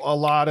also a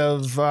lot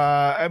of,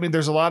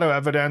 there's a lot of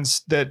evidence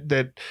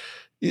that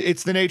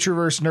it's the nature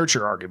versus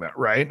nurture argument,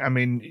 right? I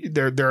mean,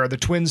 there are the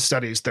twin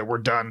studies that were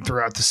done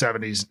throughout the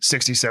 70s,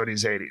 60s,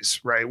 70s, 80s,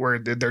 right? Where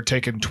they're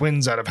taking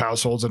twins out of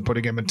households and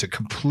putting them into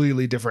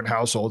completely different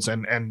households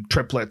and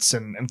triplets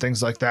and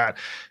things like that.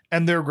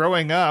 And they're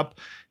growing up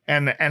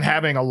and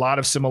having a lot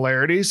of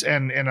similarities,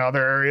 and in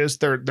other areas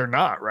they're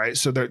not, right?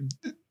 So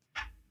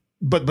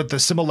but the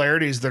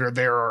similarities that are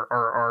there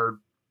are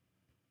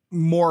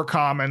more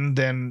common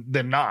than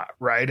not,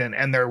 right?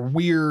 And they're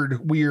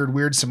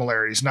weird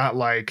similarities, not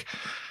like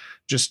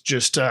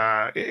just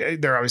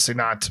they're obviously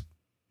not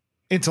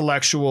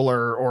intellectual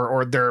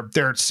or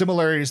they're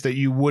similarities that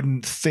you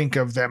wouldn't think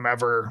of them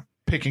ever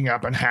picking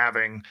up and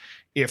having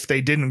if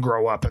they didn't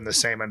grow up in the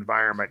same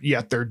environment,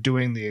 yet they're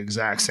doing the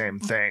exact same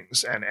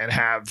things and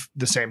have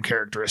the same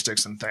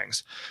characteristics and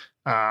things.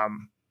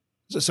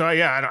 So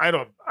yeah, I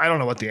don't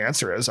know what the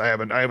answer is. I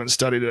haven't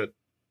studied it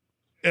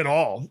at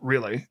all,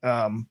 really.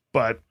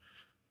 But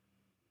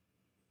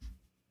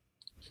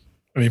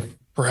I mean,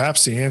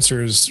 perhaps the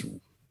answer is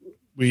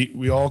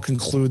we all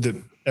conclude that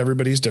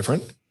everybody's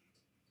different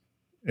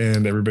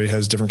and everybody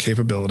has different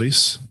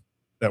capabilities,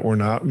 that we're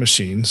not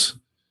machines.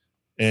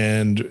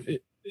 And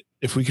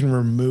if we can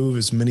remove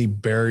as many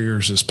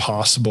barriers as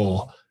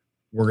possible,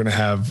 we're going to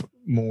have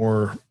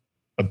more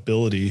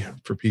ability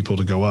for people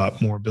to go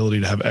up, more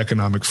ability to have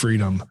economic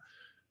freedom,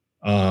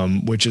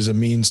 which is a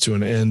means to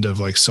an end of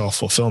like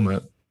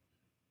self-fulfillment,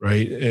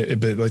 right?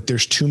 But like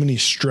there's too many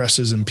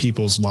stresses in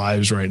people's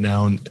lives right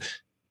now, and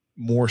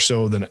more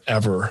so than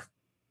ever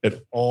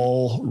at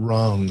all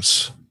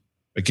rungs.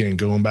 Again,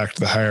 going back to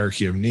the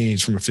hierarchy of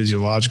needs from a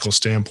physiological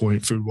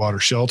standpoint, food, water,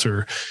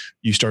 shelter,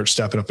 you start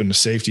stepping up into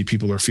safety.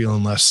 People are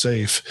feeling less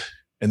safe.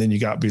 And then you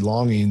got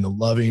belonging, the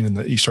loving,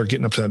 and you start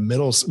getting up to that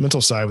mental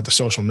side with the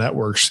social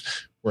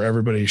networks where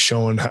everybody's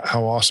showing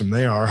how awesome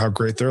they are, how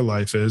great their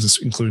life is,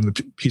 including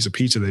the piece of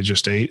pizza they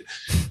just ate.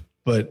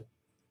 But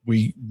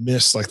we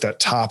miss like that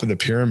top of the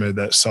pyramid,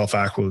 that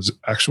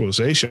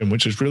self-actualization,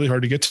 which is really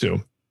hard to get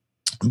to.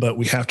 But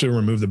we have to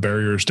remove the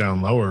barriers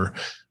down lower.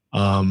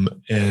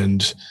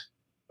 And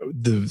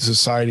the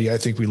society I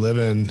think we live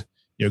in,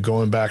 you know,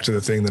 going back to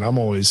the thing that I'm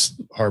always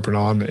harping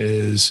on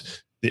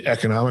is the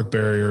economic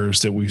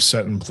barriers that we've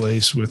set in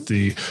place with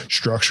the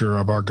structure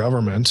of our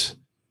government,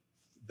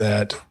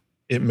 that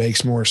it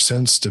makes more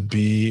sense to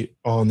be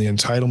on the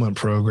entitlement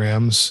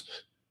programs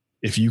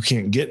if you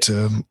can't get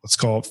to, let's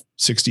call it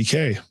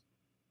 60K.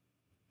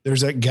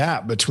 There's that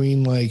gap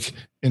between like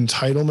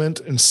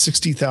entitlement and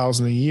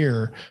 60,000 a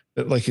year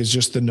that like is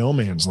just the no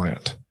man's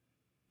land.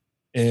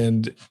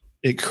 And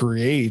it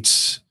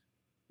creates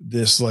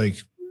this like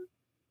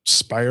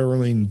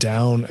spiraling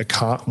down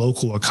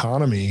local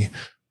economy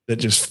that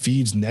just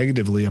feeds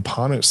negatively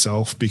upon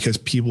itself because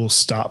people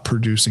stop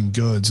producing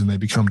goods and they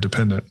become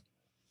dependent.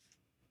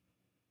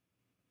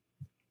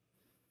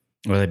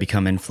 Or they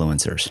become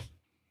influencers.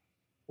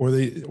 Or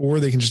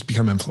they can just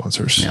become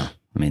influencers. Yeah.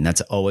 I mean,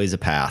 that's always a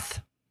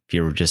path. If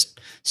you're just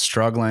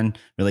struggling,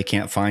 really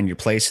can't find your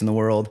place in the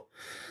world,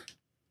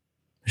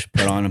 just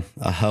put on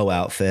a hoe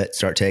outfit,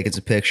 start taking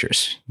some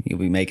pictures. You'll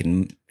be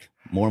making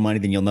more money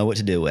than you'll know what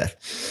to do with.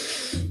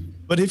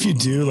 But if you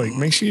do, like,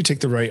 make sure you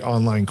take the right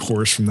online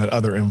course from that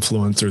other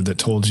influencer that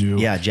told you.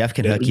 Yeah, Jeff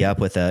can hook you up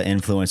with an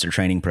influencer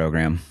training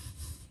program.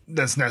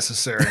 That's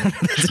necessary.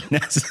 That's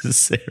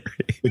necessary.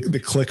 The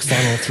click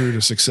funnel through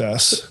to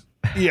success.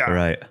 Yeah.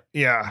 Right.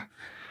 Yeah.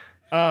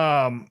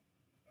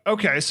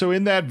 Okay. So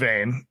in that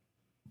vein,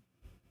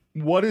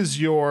 what is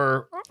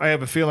I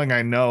have a feeling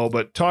I know,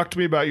 but talk to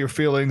me about your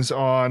feelings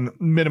on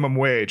minimum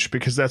wage,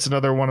 because that's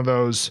another one of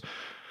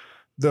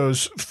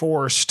those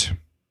forced.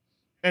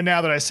 And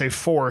now that I say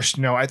forced,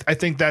 I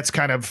think that's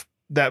kind of,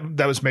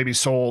 that was maybe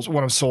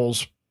one of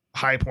Sol's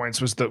high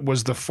points was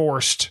the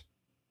forced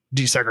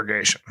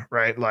desegregation,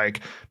 right?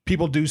 Like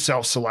people do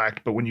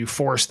self-select, but when you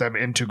force them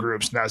into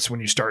groups, that's when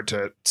you start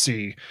to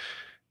see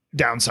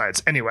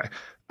downsides anyway.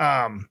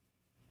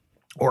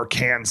 Or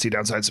can see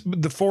downsides.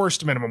 The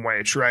forced minimum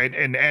wage, right?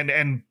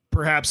 And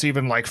perhaps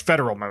even like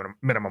federal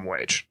minimum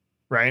wage,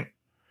 right?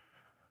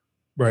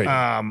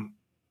 Right.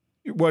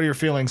 What are your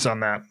feelings on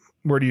that?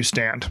 Where do you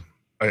stand?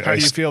 How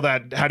do you feel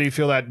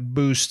that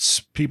boosts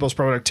people's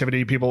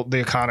productivity, the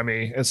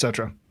economy,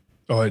 etc.?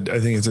 Oh, I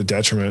think it's a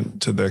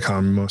detriment to the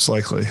economy, most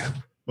likely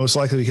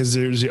because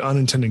there's the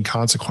unintended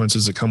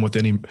consequences that come with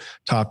any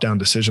top-down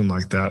decision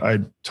like that. I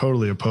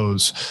totally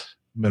oppose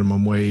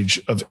minimum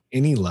wage of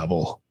any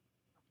level,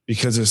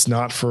 because it's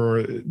not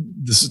for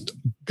this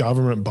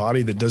government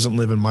body that doesn't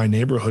live in my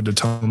neighborhood to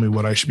tell me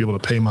what I should be able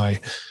to pay my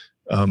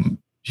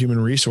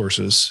human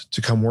resources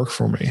to come work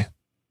for me.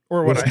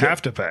 Or what I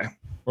have to pay.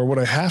 Or what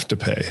I have to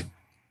pay.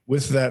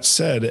 With that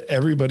said,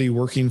 everybody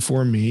working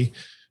for me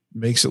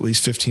makes at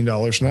least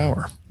 $15 an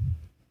hour.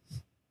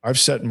 I've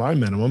set my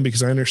minimum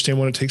because I understand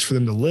what it takes for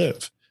them to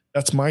live.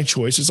 That's my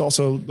choice. It's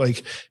also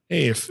like,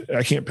 hey, if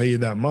I can't pay you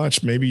that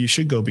much, maybe you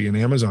should go be an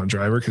Amazon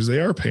driver because they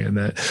are paying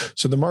that.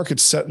 So the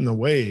market's setting the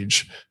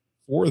wage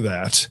for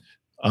that.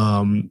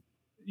 I'm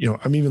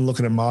even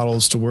looking at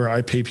models to where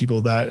I pay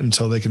people that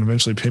until they can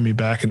eventually pay me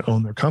back and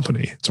own their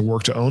company. It's a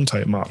work to own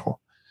type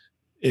model.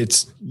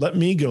 It's let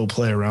me go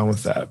play around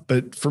with that.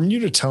 But from you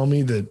to tell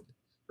me that,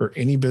 or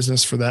any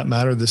business for that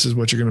matter, this is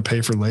what you're going to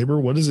pay for labor,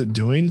 what is it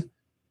doing?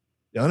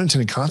 The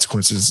unintended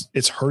consequences,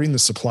 it's hurting the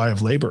supply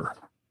of labor.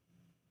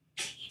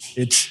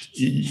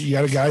 You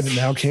got a guy that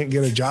now can't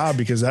get a job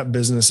because that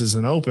business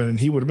isn't open, and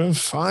he would have been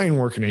fine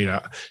working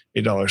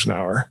 $8 an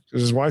hour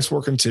because his wife's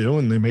working too,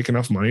 and they make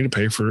enough money to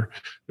pay for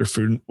their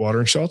food, water,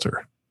 and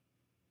shelter.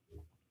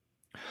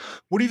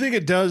 What do you think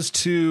it does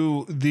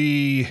to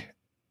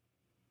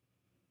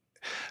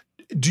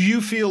do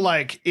you feel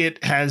like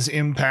it has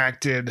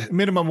impacted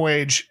minimum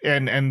wage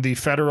and the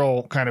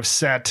federal kind of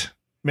set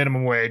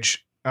minimum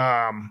wage?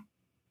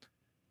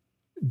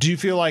 Do you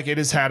feel like it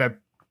has had a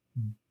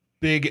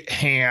big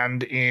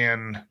hand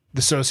in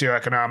the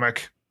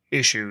socioeconomic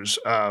issues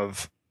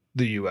of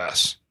the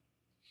U.S.?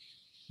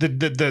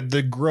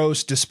 The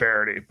gross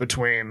disparity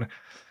between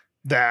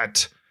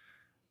that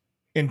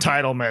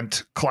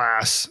entitlement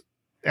class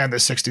and the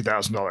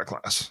 $60,000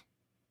 class.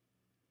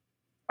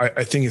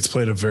 I think it's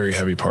played a very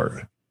heavy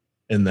part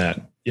in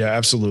that. Yeah,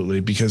 absolutely.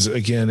 Because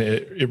again,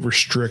 it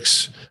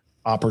restricts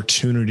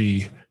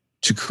opportunity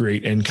to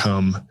create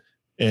income.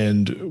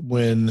 And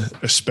when,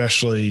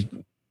 especially,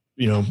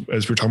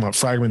 as we're talking about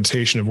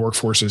fragmentation of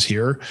workforces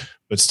here,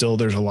 but still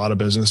there's a lot of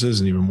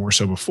businesses, and even more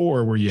so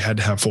before, where you had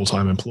to have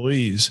full-time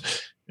employees.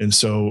 And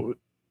so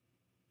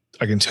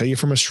I can tell you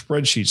from a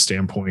spreadsheet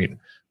standpoint,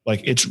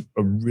 like it's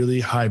a really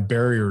high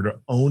barrier to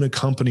own a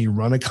company,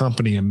 run a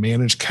company, and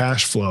manage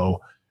cash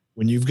flow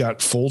when you've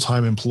got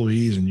full-time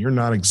employees and you're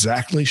not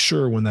exactly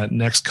sure when that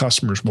next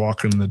customer is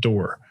walking in the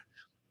door.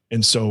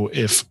 And so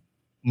if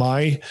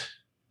my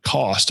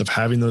cost of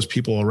having those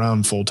people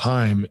around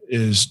full-time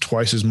is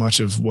twice as much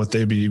of what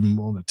they'd be even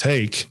willing to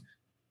take,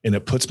 and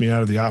it puts me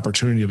out of the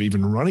opportunity of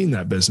even running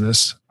that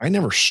business, I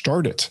never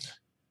start it.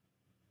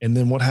 And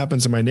then what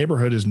happens in my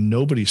neighborhood is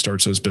nobody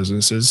starts those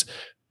businesses.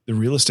 The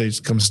real estate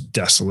becomes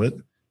desolate.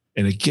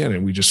 And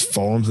again, we just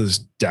fall into this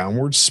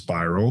downward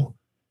spiral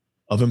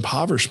of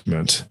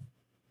impoverishment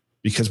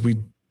because we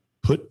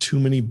put too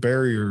many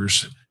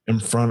barriers in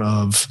front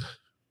of,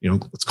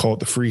 let's call it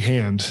the free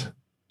hand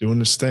doing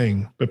this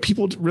thing. But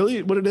people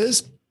really, what it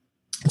is,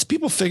 It's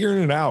people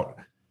figuring it out.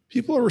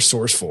 People are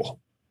resourceful.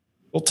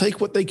 They'll take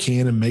what they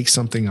can and make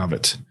something of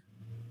it.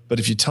 But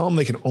if you tell them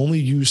they can only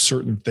use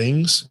certain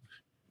things,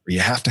 or you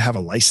have to have a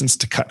license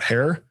to cut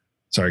hair,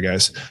 sorry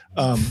guys.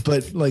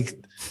 But like,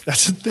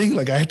 that's the thing.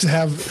 Like I have to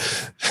have,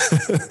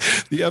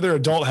 the other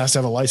adult has to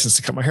have a license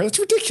to cut my hair. That's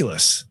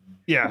ridiculous.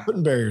 Yeah. You're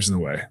putting barriers in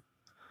the way.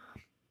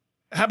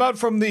 How about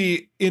from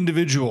the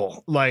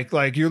individual? Like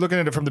you're looking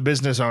at it from the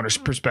business owner's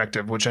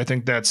perspective, which I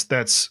think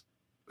that's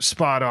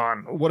spot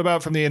on. What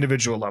about from the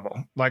individual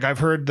level? Like I've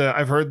heard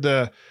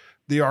the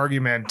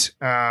argument,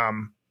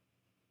 and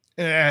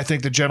I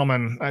think the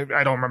gentleman,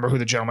 I don't remember who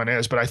the gentleman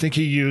is, but I think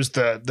he used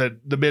the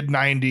mid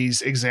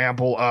 90s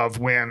example of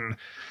when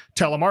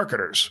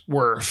telemarketers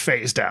were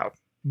phased out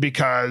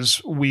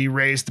because we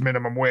raised the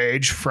minimum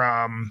wage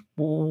from,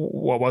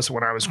 what was it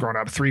when I was growing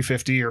up,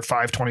 $3.50 or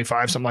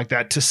 $5.25, something like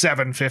that, to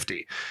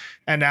 $7.50.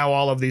 And now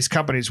all of these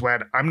companies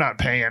went, I'm not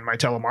paying my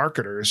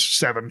telemarketers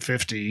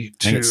 $7.50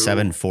 to, I think it's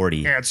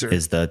 $7.40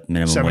 is the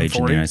minimum wage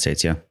in the United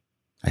States. Yeah.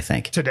 I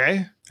think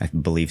today. I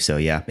believe so.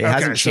 Yeah. It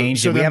hasn't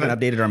changed. We haven't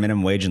updated our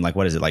minimum wage in like,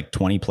 what is it? Like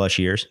 20 plus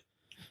years.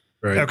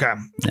 Right. Okay.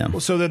 Yeah.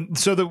 So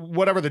the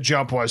whatever the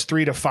jump was,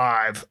 3 to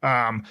 5,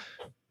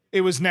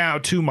 it was now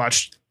too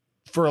much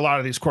for a lot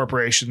of these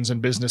corporations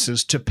and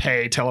businesses to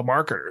pay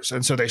telemarketers.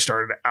 And so they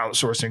started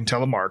outsourcing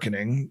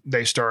telemarketing.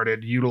 They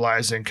started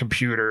utilizing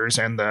computers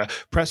and the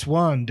press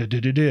 1,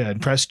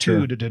 and press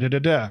 2,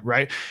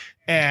 right?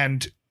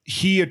 And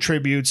he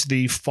attributes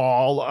the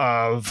fall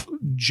of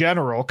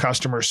general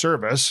customer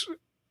service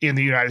in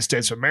the United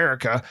States of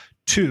America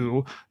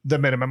to the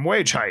minimum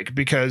wage hike,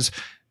 because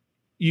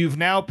you've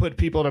now put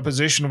people in a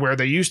position where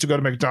they used to go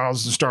to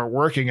McDonald's and start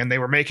working and they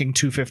were making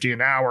 $2.50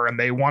 an hour and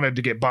they wanted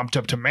to get bumped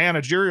up to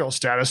managerial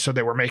status. So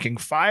they were making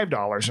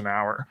 $5 an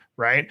hour,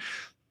 right?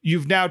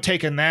 You've now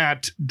taken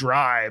that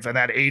drive and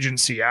that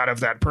agency out of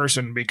that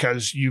person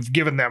because you've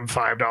given them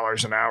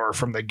 $5 an hour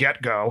from the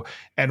get-go.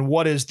 And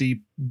what is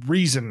the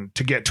reason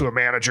to get to a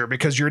manager?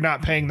 Because you're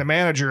not paying the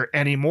manager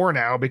anymore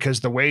now because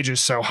the wage is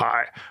so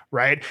high,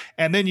 right?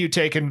 And then you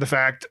take in the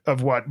fact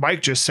of what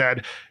Mike just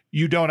said,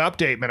 you don't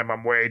update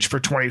minimum wage for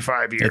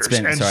 25 years. It's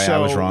been, and sorry, I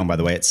was wrong, by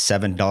the way. It's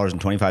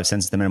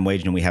 $7.25 the minimum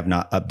wage, and we have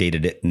not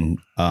updated it in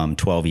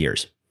 12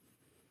 years.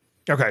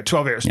 Okay,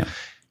 12 years. Yeah.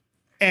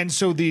 And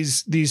so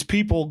these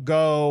people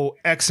go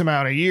X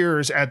amount of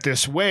years at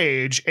this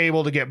wage,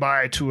 able to get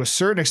by to a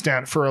certain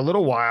extent for a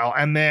little while,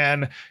 and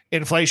then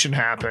inflation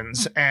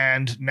happens,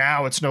 and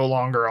now it's no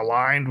longer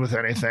aligned with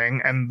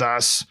anything, and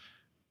thus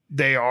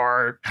they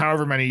are,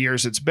 however many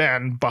years it's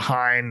been,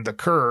 behind the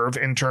curve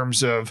in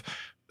terms of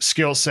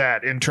skill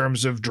set, in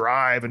terms of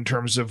drive, in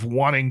terms of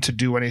wanting to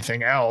do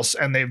anything else.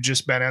 And they've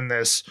just been in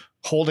this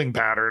holding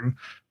pattern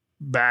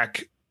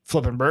back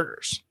flipping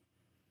burgers.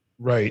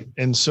 Right.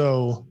 And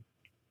so,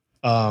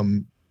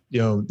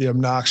 the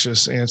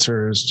obnoxious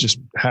answer is just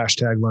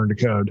hashtag learn to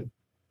code,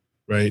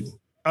 right?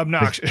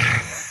 Obnoxious.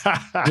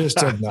 Just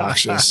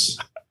obnoxious.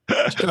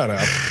 Shut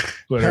up.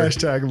 Twitter.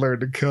 Hashtag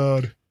learn to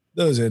code.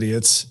 Those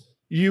idiots.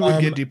 You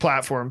would get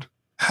deplatformed.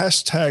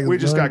 Hashtag we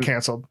just got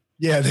canceled.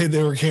 Yeah,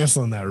 they were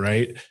canceling that,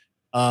 right?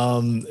 I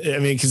mean,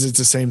 because it's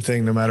the same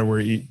thing. No matter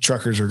where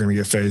truckers are going to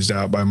get phased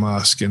out by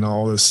Musk, and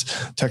all this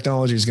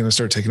technology is going to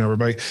start taking over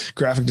by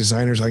graphic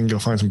designers. I can go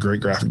find some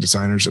great graphic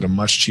designers at a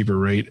much cheaper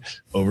rate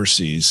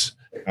overseas.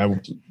 I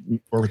work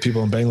with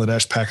people in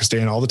Bangladesh,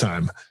 Pakistan all the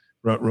time,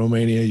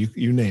 Romania,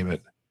 you name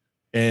it.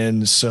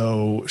 And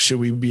so, should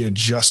we be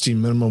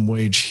adjusting minimum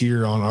wage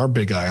here on our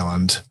big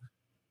island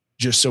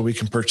just so we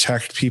can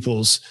protect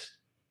people's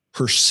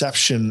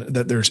perception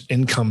that there's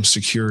income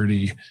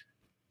security?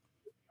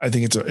 I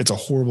think it's a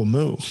horrible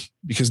move,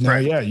 because now,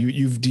 right.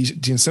 You've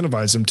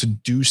de-incentivized them to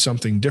do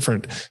something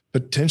different.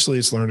 Potentially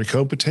it's learn to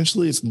code.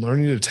 Potentially it's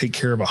learning to take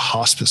care of a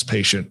hospice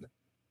patient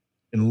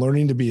and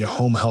learning to be a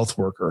home health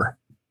worker,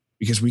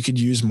 because we could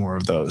use more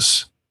of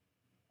those.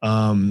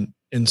 And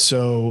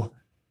so,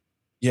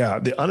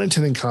 the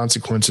unintended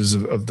consequences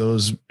of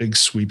those big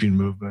sweeping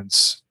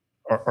movements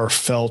are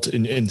felt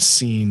and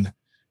seen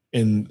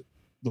in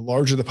the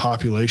larger the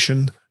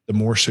population, the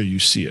more so you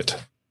see it.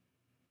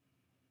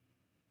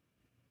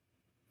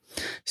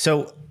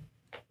 So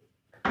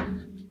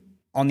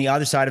on the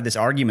other side of this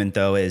argument,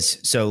 though, is,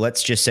 so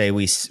let's just say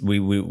we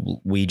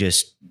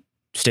just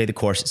stay the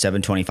course at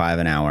 $7.25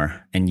 an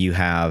hour, and you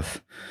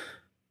have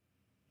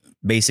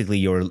basically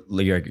your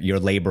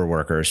labor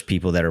workers,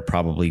 people that are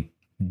probably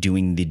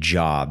doing the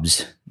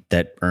jobs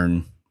that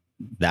earn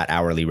that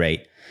hourly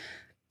rate.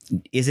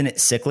 Isn't it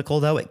cyclical,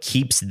 though? It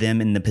keeps them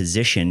in the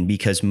position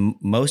because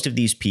most of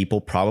these people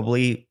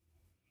probably,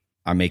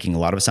 I'm making a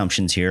lot of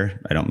assumptions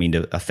here. I don't mean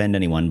to offend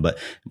anyone, but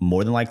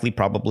more than likely,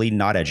 probably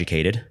not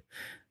educated.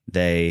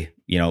 They,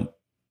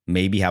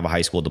 maybe have a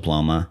high school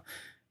diploma.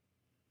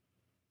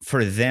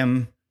 For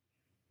them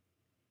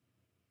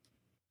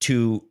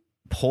to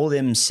pull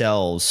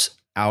themselves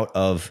out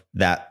of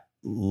that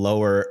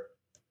lower,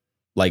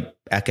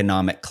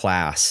 economic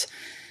class,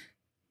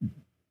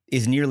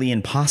 is nearly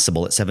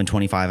impossible at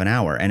 $7.25 an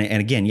hour. And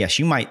again, yes,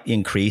 you might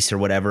increase or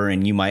whatever,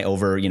 and you might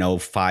over,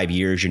 5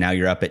 years,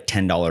 you're up at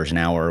 $10 an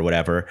hour or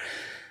whatever.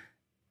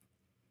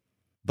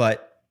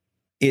 But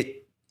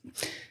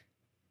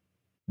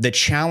the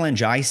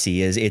challenge I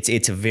see is it's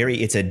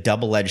a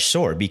double-edged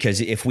sword, because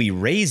if we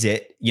raise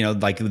it,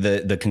 like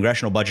the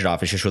Congressional Budget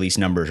Office just released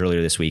numbers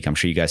earlier this week. I'm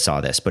sure you guys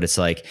saw this, but it's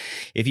like,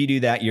 if you do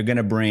that, you're going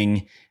to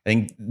bring,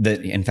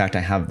 in fact,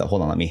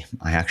 hold on,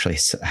 I actually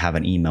have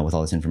an email with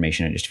all this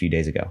information in just a few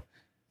days ago.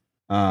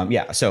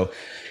 So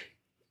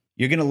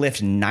you're going to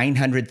lift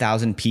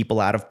 900,000 people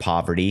out of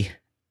poverty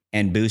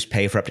and boost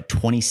pay for up to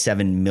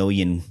 27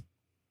 million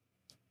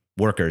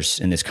workers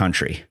in this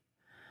country.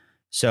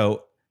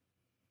 So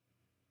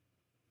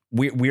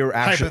we're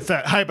actually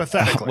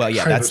hypothetically. Well,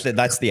 yeah, that's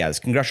the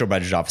Congressional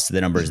Budget Office, the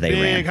numbers they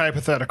ran. Big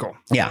hypothetical.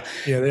 Yeah.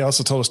 Yeah. They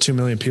also told us 2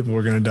 million people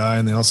were going to die.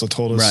 And they also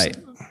told us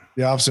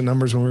the opposite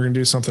numbers when we were going to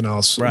do something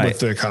else with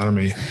the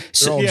economy.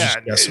 So,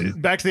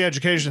 back to the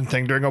education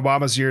thing. During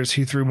Obama's years,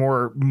 he threw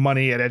more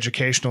money at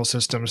educational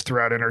systems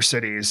throughout inner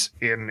cities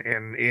in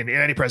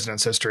any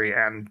president's history,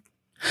 and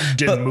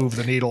didn't move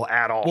the needle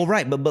at all. Well,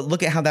 right. But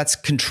look at how that's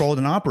controlled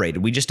and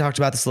operated. We just talked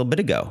about this a little bit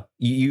ago.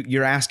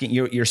 You're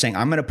saying,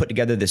 I'm going to put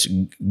together this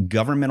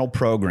governmental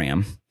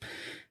program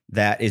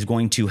that is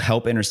going to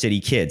help inner city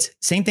kids.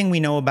 Same thing we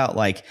know about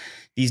like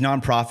these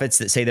nonprofits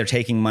that say they're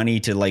taking money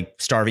to like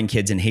starving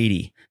kids in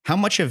Haiti. How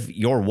much of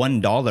your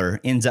 $1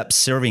 ends up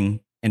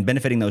serving and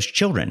benefiting those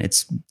children?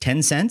 It's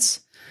 10 cents.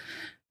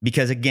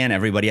 Because again,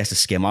 everybody has to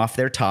skim off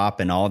their top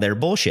and all their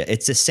bullshit.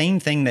 It's the same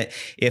thing that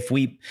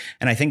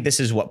and I think this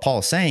is what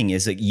Paul's saying,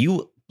 is that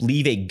you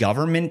leave a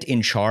government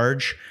in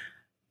charge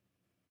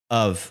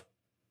of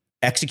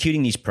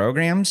executing these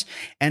programs,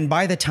 and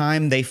by the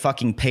time they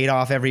fucking paid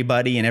off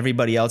everybody and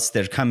everybody else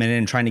that's coming in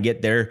and trying to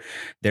get their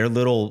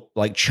little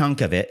like chunk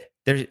of it,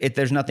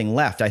 there's nothing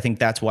left. I think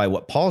that's why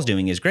what Paul's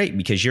doing is great,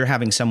 because you're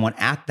having someone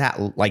at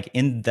that, like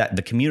in that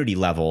the community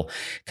level,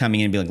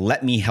 coming in and be like,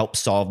 let me help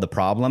solve the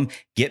problem,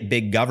 get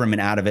big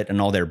government out of it and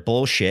all their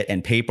bullshit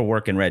and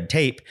paperwork and red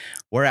tape.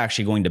 We're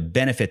actually going to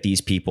benefit these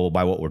people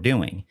by what we're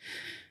doing.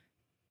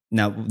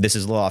 Now, this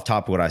is a little off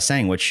topic of what I was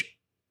saying, which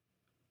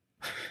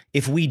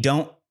if we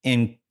don't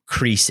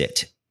increase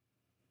it,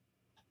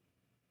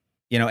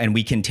 and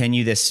we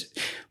continue this,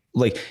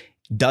 like,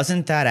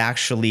 doesn't that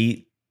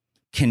actually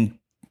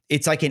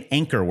it's like an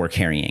anchor we're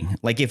carrying.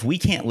 Like, if we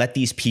can't let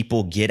these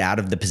people get out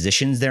of the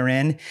positions they're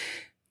in,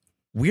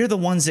 we're the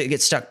ones that get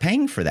stuck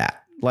paying for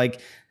that. Like,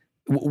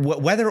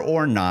 whether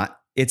or not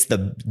it's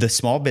the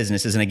small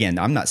businesses. And again,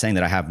 I'm not saying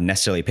that I have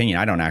necessarily opinion.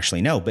 I don't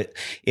actually know. But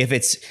if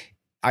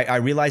I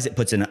realize it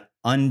puts an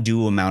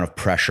undue amount of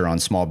pressure on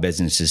small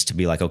businesses to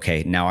be like,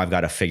 okay, now I've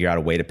got to figure out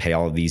a way to pay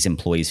all of these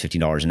employees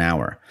 $15 an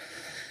hour.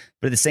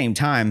 But at the same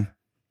time,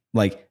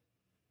 like,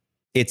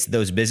 it's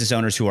those business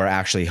owners who are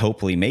actually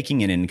hopefully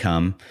making an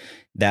income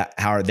that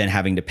are then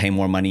having to pay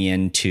more money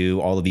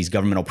into all of these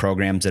governmental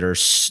programs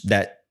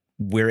that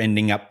we're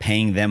ending up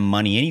paying them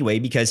money anyway,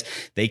 because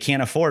they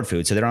can't afford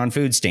food. So they're on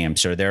food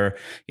stamps, or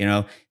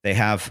they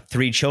have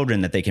 3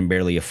 children that they can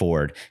barely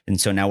afford. And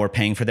so now we're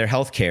paying for their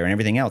health care and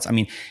everything else. I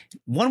mean,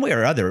 one way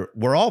or other,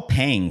 we're all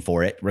paying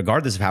for it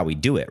regardless of how we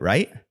do it,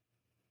 right?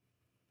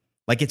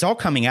 Like, it's all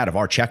coming out of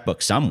our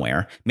checkbook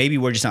somewhere. Maybe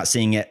we're just not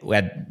seeing it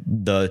at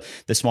the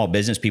small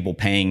business people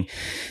paying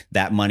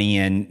that money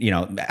in,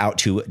 out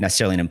to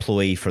necessarily an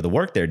employee for the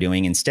work they're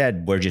doing.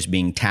 Instead, we're just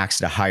being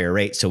taxed at a higher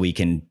rate so we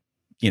can,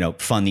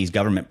 fund these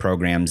government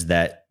programs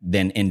that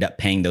then end up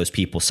paying those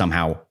people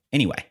somehow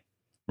anyway.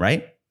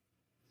 Right?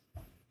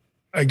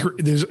 I agree.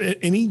 There's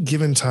any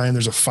given time,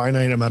 there's a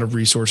finite amount of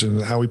resources,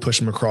 and how we push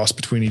them across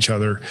between each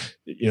other.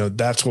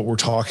 That's what we're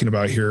talking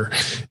about here.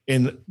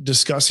 And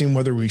discussing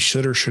whether we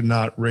should or should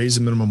not raise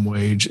the minimum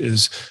wage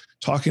is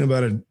talking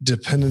about a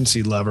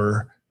dependency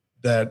lever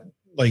that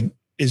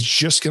is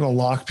just going to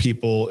lock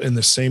people in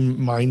the same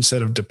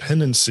mindset of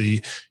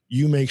dependency.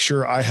 You make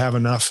sure I have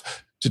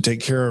enough to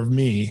take care of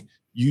me.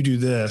 You do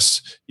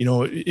this,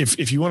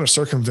 if you want to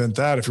circumvent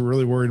that, if you're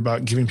really worried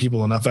about giving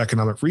people enough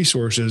economic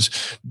resources,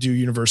 do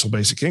universal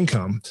basic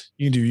income.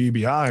 You can do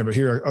UBI, but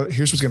here's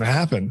what's going to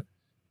happen.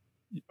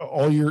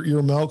 All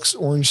your milks,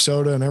 orange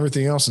soda, and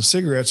everything else, and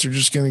cigarettes are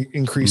just going to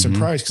increase in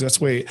price, because that's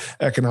the way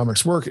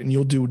economics work. And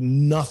you'll do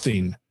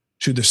nothing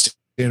to the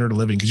standard of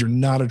living because you're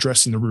not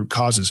addressing the root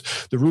causes.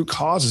 The root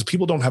causes,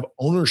 people don't have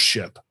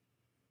ownership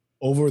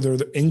over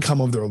the income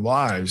of their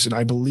lives. And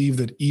I believe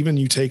that even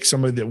you take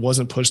somebody that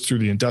wasn't pushed through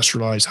the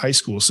industrialized high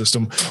school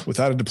system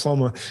without a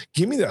diploma,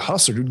 give me that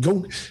hustler, dude.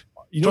 Go,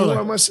 what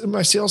I want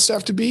my sales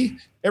staff to be?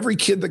 Every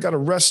kid that got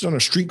arrested on a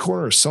street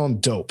corner is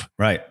selling dope.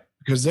 Right.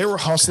 Because they were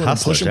hustling and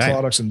pushing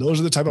products. And those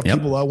are the type of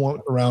people I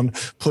want around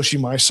pushing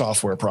my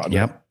software product.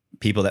 Yep.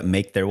 People that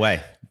make their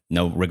way,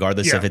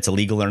 regardless if it's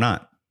illegal or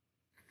not.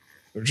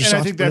 And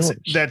I think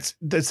that's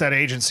that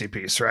agency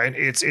piece, right?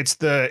 It's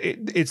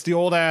the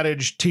old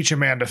adage, teach a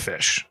man to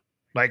fish.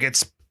 Like,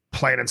 it's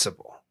plain and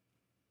simple.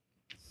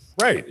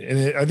 Right.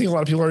 And I think a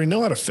lot of people already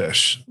know how to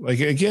fish.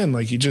 Like, again,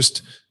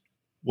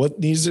 what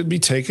needs to be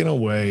taken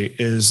away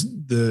is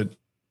the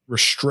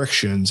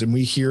restrictions, and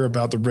we hear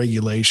about the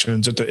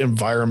regulations at the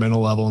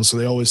environmental level. And so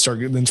they always start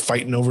then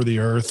fighting over the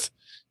earth.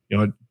 You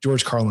know,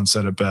 George Carlin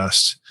said it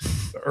best.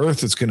 The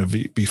earth is going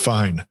to be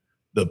fine.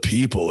 The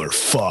people are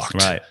fucked.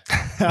 Right.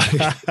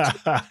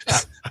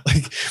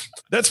 Like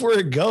that's where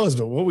it goes.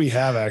 But what we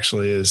have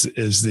actually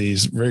is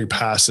these very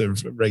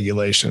passive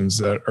regulations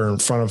that are in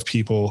front of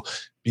people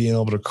being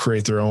able to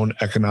create their own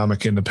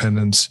economic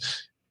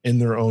independence in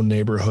their own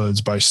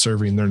neighborhoods by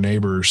serving their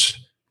neighbors.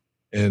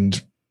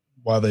 And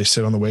while they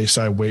sit on the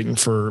wayside waiting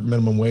for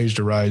minimum wage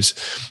to rise,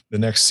 the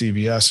next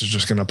CVS is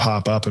just going to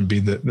pop up and be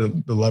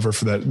the lever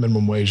for that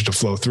minimum wage to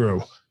flow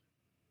through.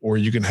 Or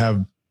you can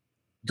have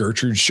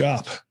Gertrude's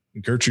Shop.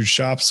 Gertrude's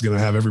Shop is going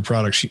to have every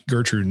product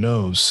Gertrude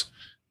knows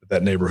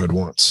that neighborhood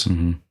wants.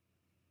 Mm-hmm.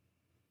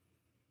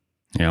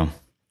 Yeah.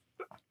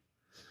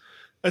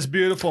 That's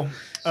beautiful.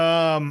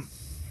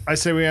 I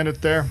say we end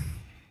it there.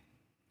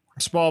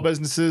 Small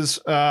businesses,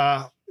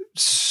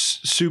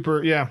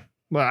 super. Yeah.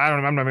 Well,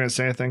 I'm not going to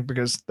say anything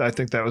because I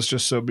think that was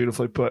just so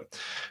beautifully put.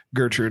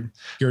 Gertrude.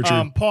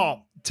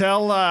 Paul,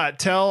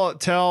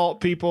 tell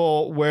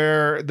people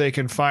where they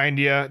can find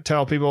you.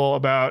 Tell people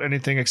about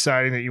anything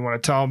exciting that you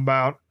want to tell them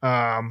about.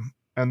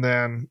 And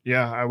then,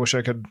 I wish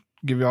I could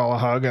give you all a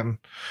hug and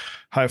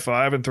high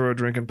five and throw a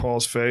drink in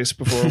Paul's face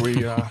before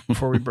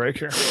we break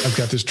here. I've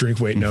got this drink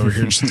waiting over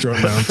here, just throw it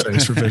in my own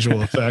face for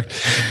visual effect.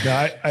 No,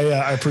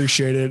 I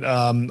appreciate it.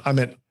 I'm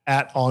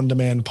at On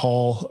Demand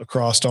Paul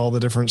across all the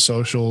different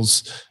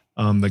socials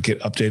that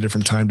get updated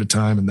from time to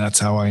time. And that's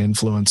how I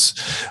influence.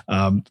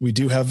 We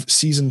do have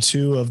season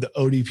 2 of the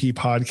ODP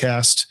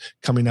podcast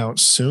coming out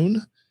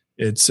soon.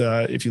 It's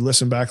if you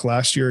listen back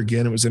last year,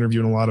 again, it was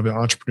interviewing a lot of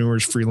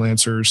entrepreneurs,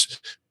 freelancers,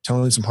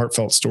 telling some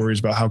heartfelt stories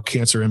about how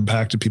cancer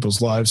impacted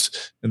people's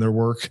lives and their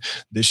work.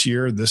 This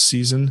year, this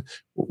season,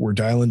 we're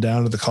dialing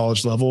down to the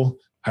college level.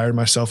 Hired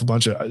myself a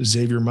bunch of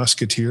Xavier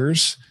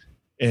Musketeers,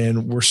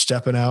 and we're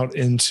stepping out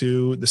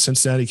into the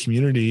Cincinnati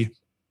community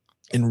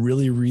and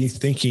really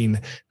rethinking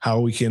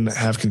how we can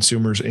have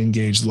consumers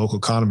engage the local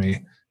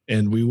economy.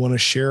 And we want to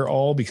share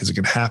all because it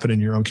can happen in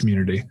your own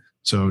community.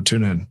 So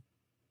tune in.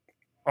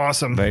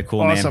 Awesome. Very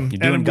cool, man. You're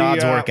doing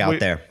God's work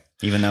out there,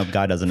 even though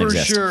God doesn't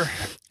exist.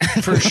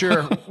 For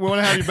sure. We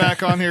want to have you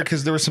back on here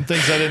because there were some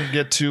things I didn't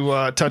get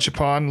to touch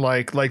upon,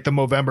 like the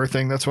Movember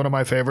thing. That's one of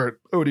my favorite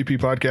ODP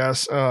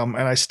podcasts. And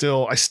I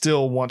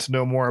still want to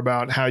know more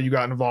about how you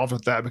got involved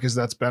with that, because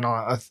that's been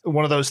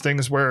one of those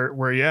things where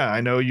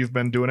I know you've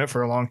been doing it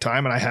for a long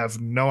time and I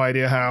have no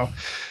idea how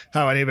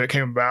any of it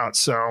came about.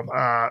 So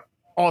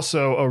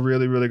also a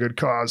really, really good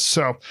cause.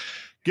 So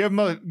give him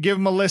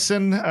a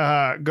listen,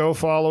 go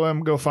follow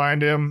him, go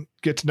find him,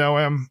 get to know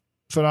him.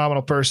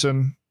 Phenomenal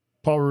person.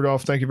 Paul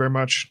Rudolph, thank you very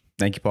much.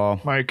 Thank you,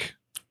 Paul. Mike.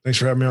 Thanks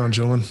for having me on,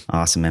 gentlemen.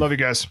 Awesome, man. Love you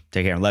guys.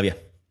 Take care. Love you.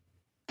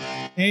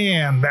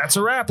 And that's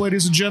a wrap,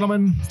 ladies and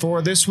gentlemen,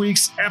 for this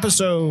week's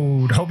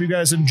episode. Hope you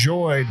guys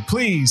enjoyed.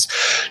 Please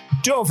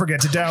don't forget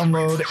to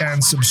download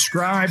and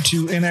subscribe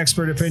to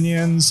Inexpert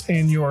Opinions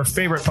in your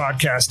favorite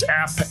podcast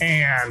app.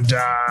 And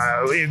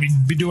it'd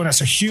be doing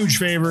us a huge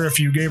favor if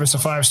you gave us a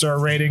 5-star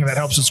rating. That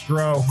helps us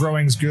grow.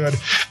 Growing's good.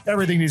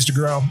 Everything needs to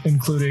grow,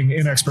 including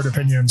Inexpert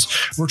Opinions.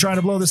 We're trying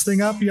to blow this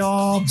thing up,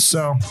 y'all.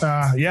 So,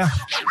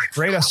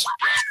 rate us.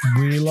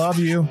 We love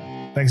you.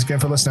 Thanks again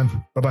for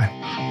listening.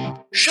 Bye-bye.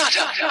 Shut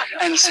up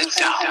and sit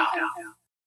down.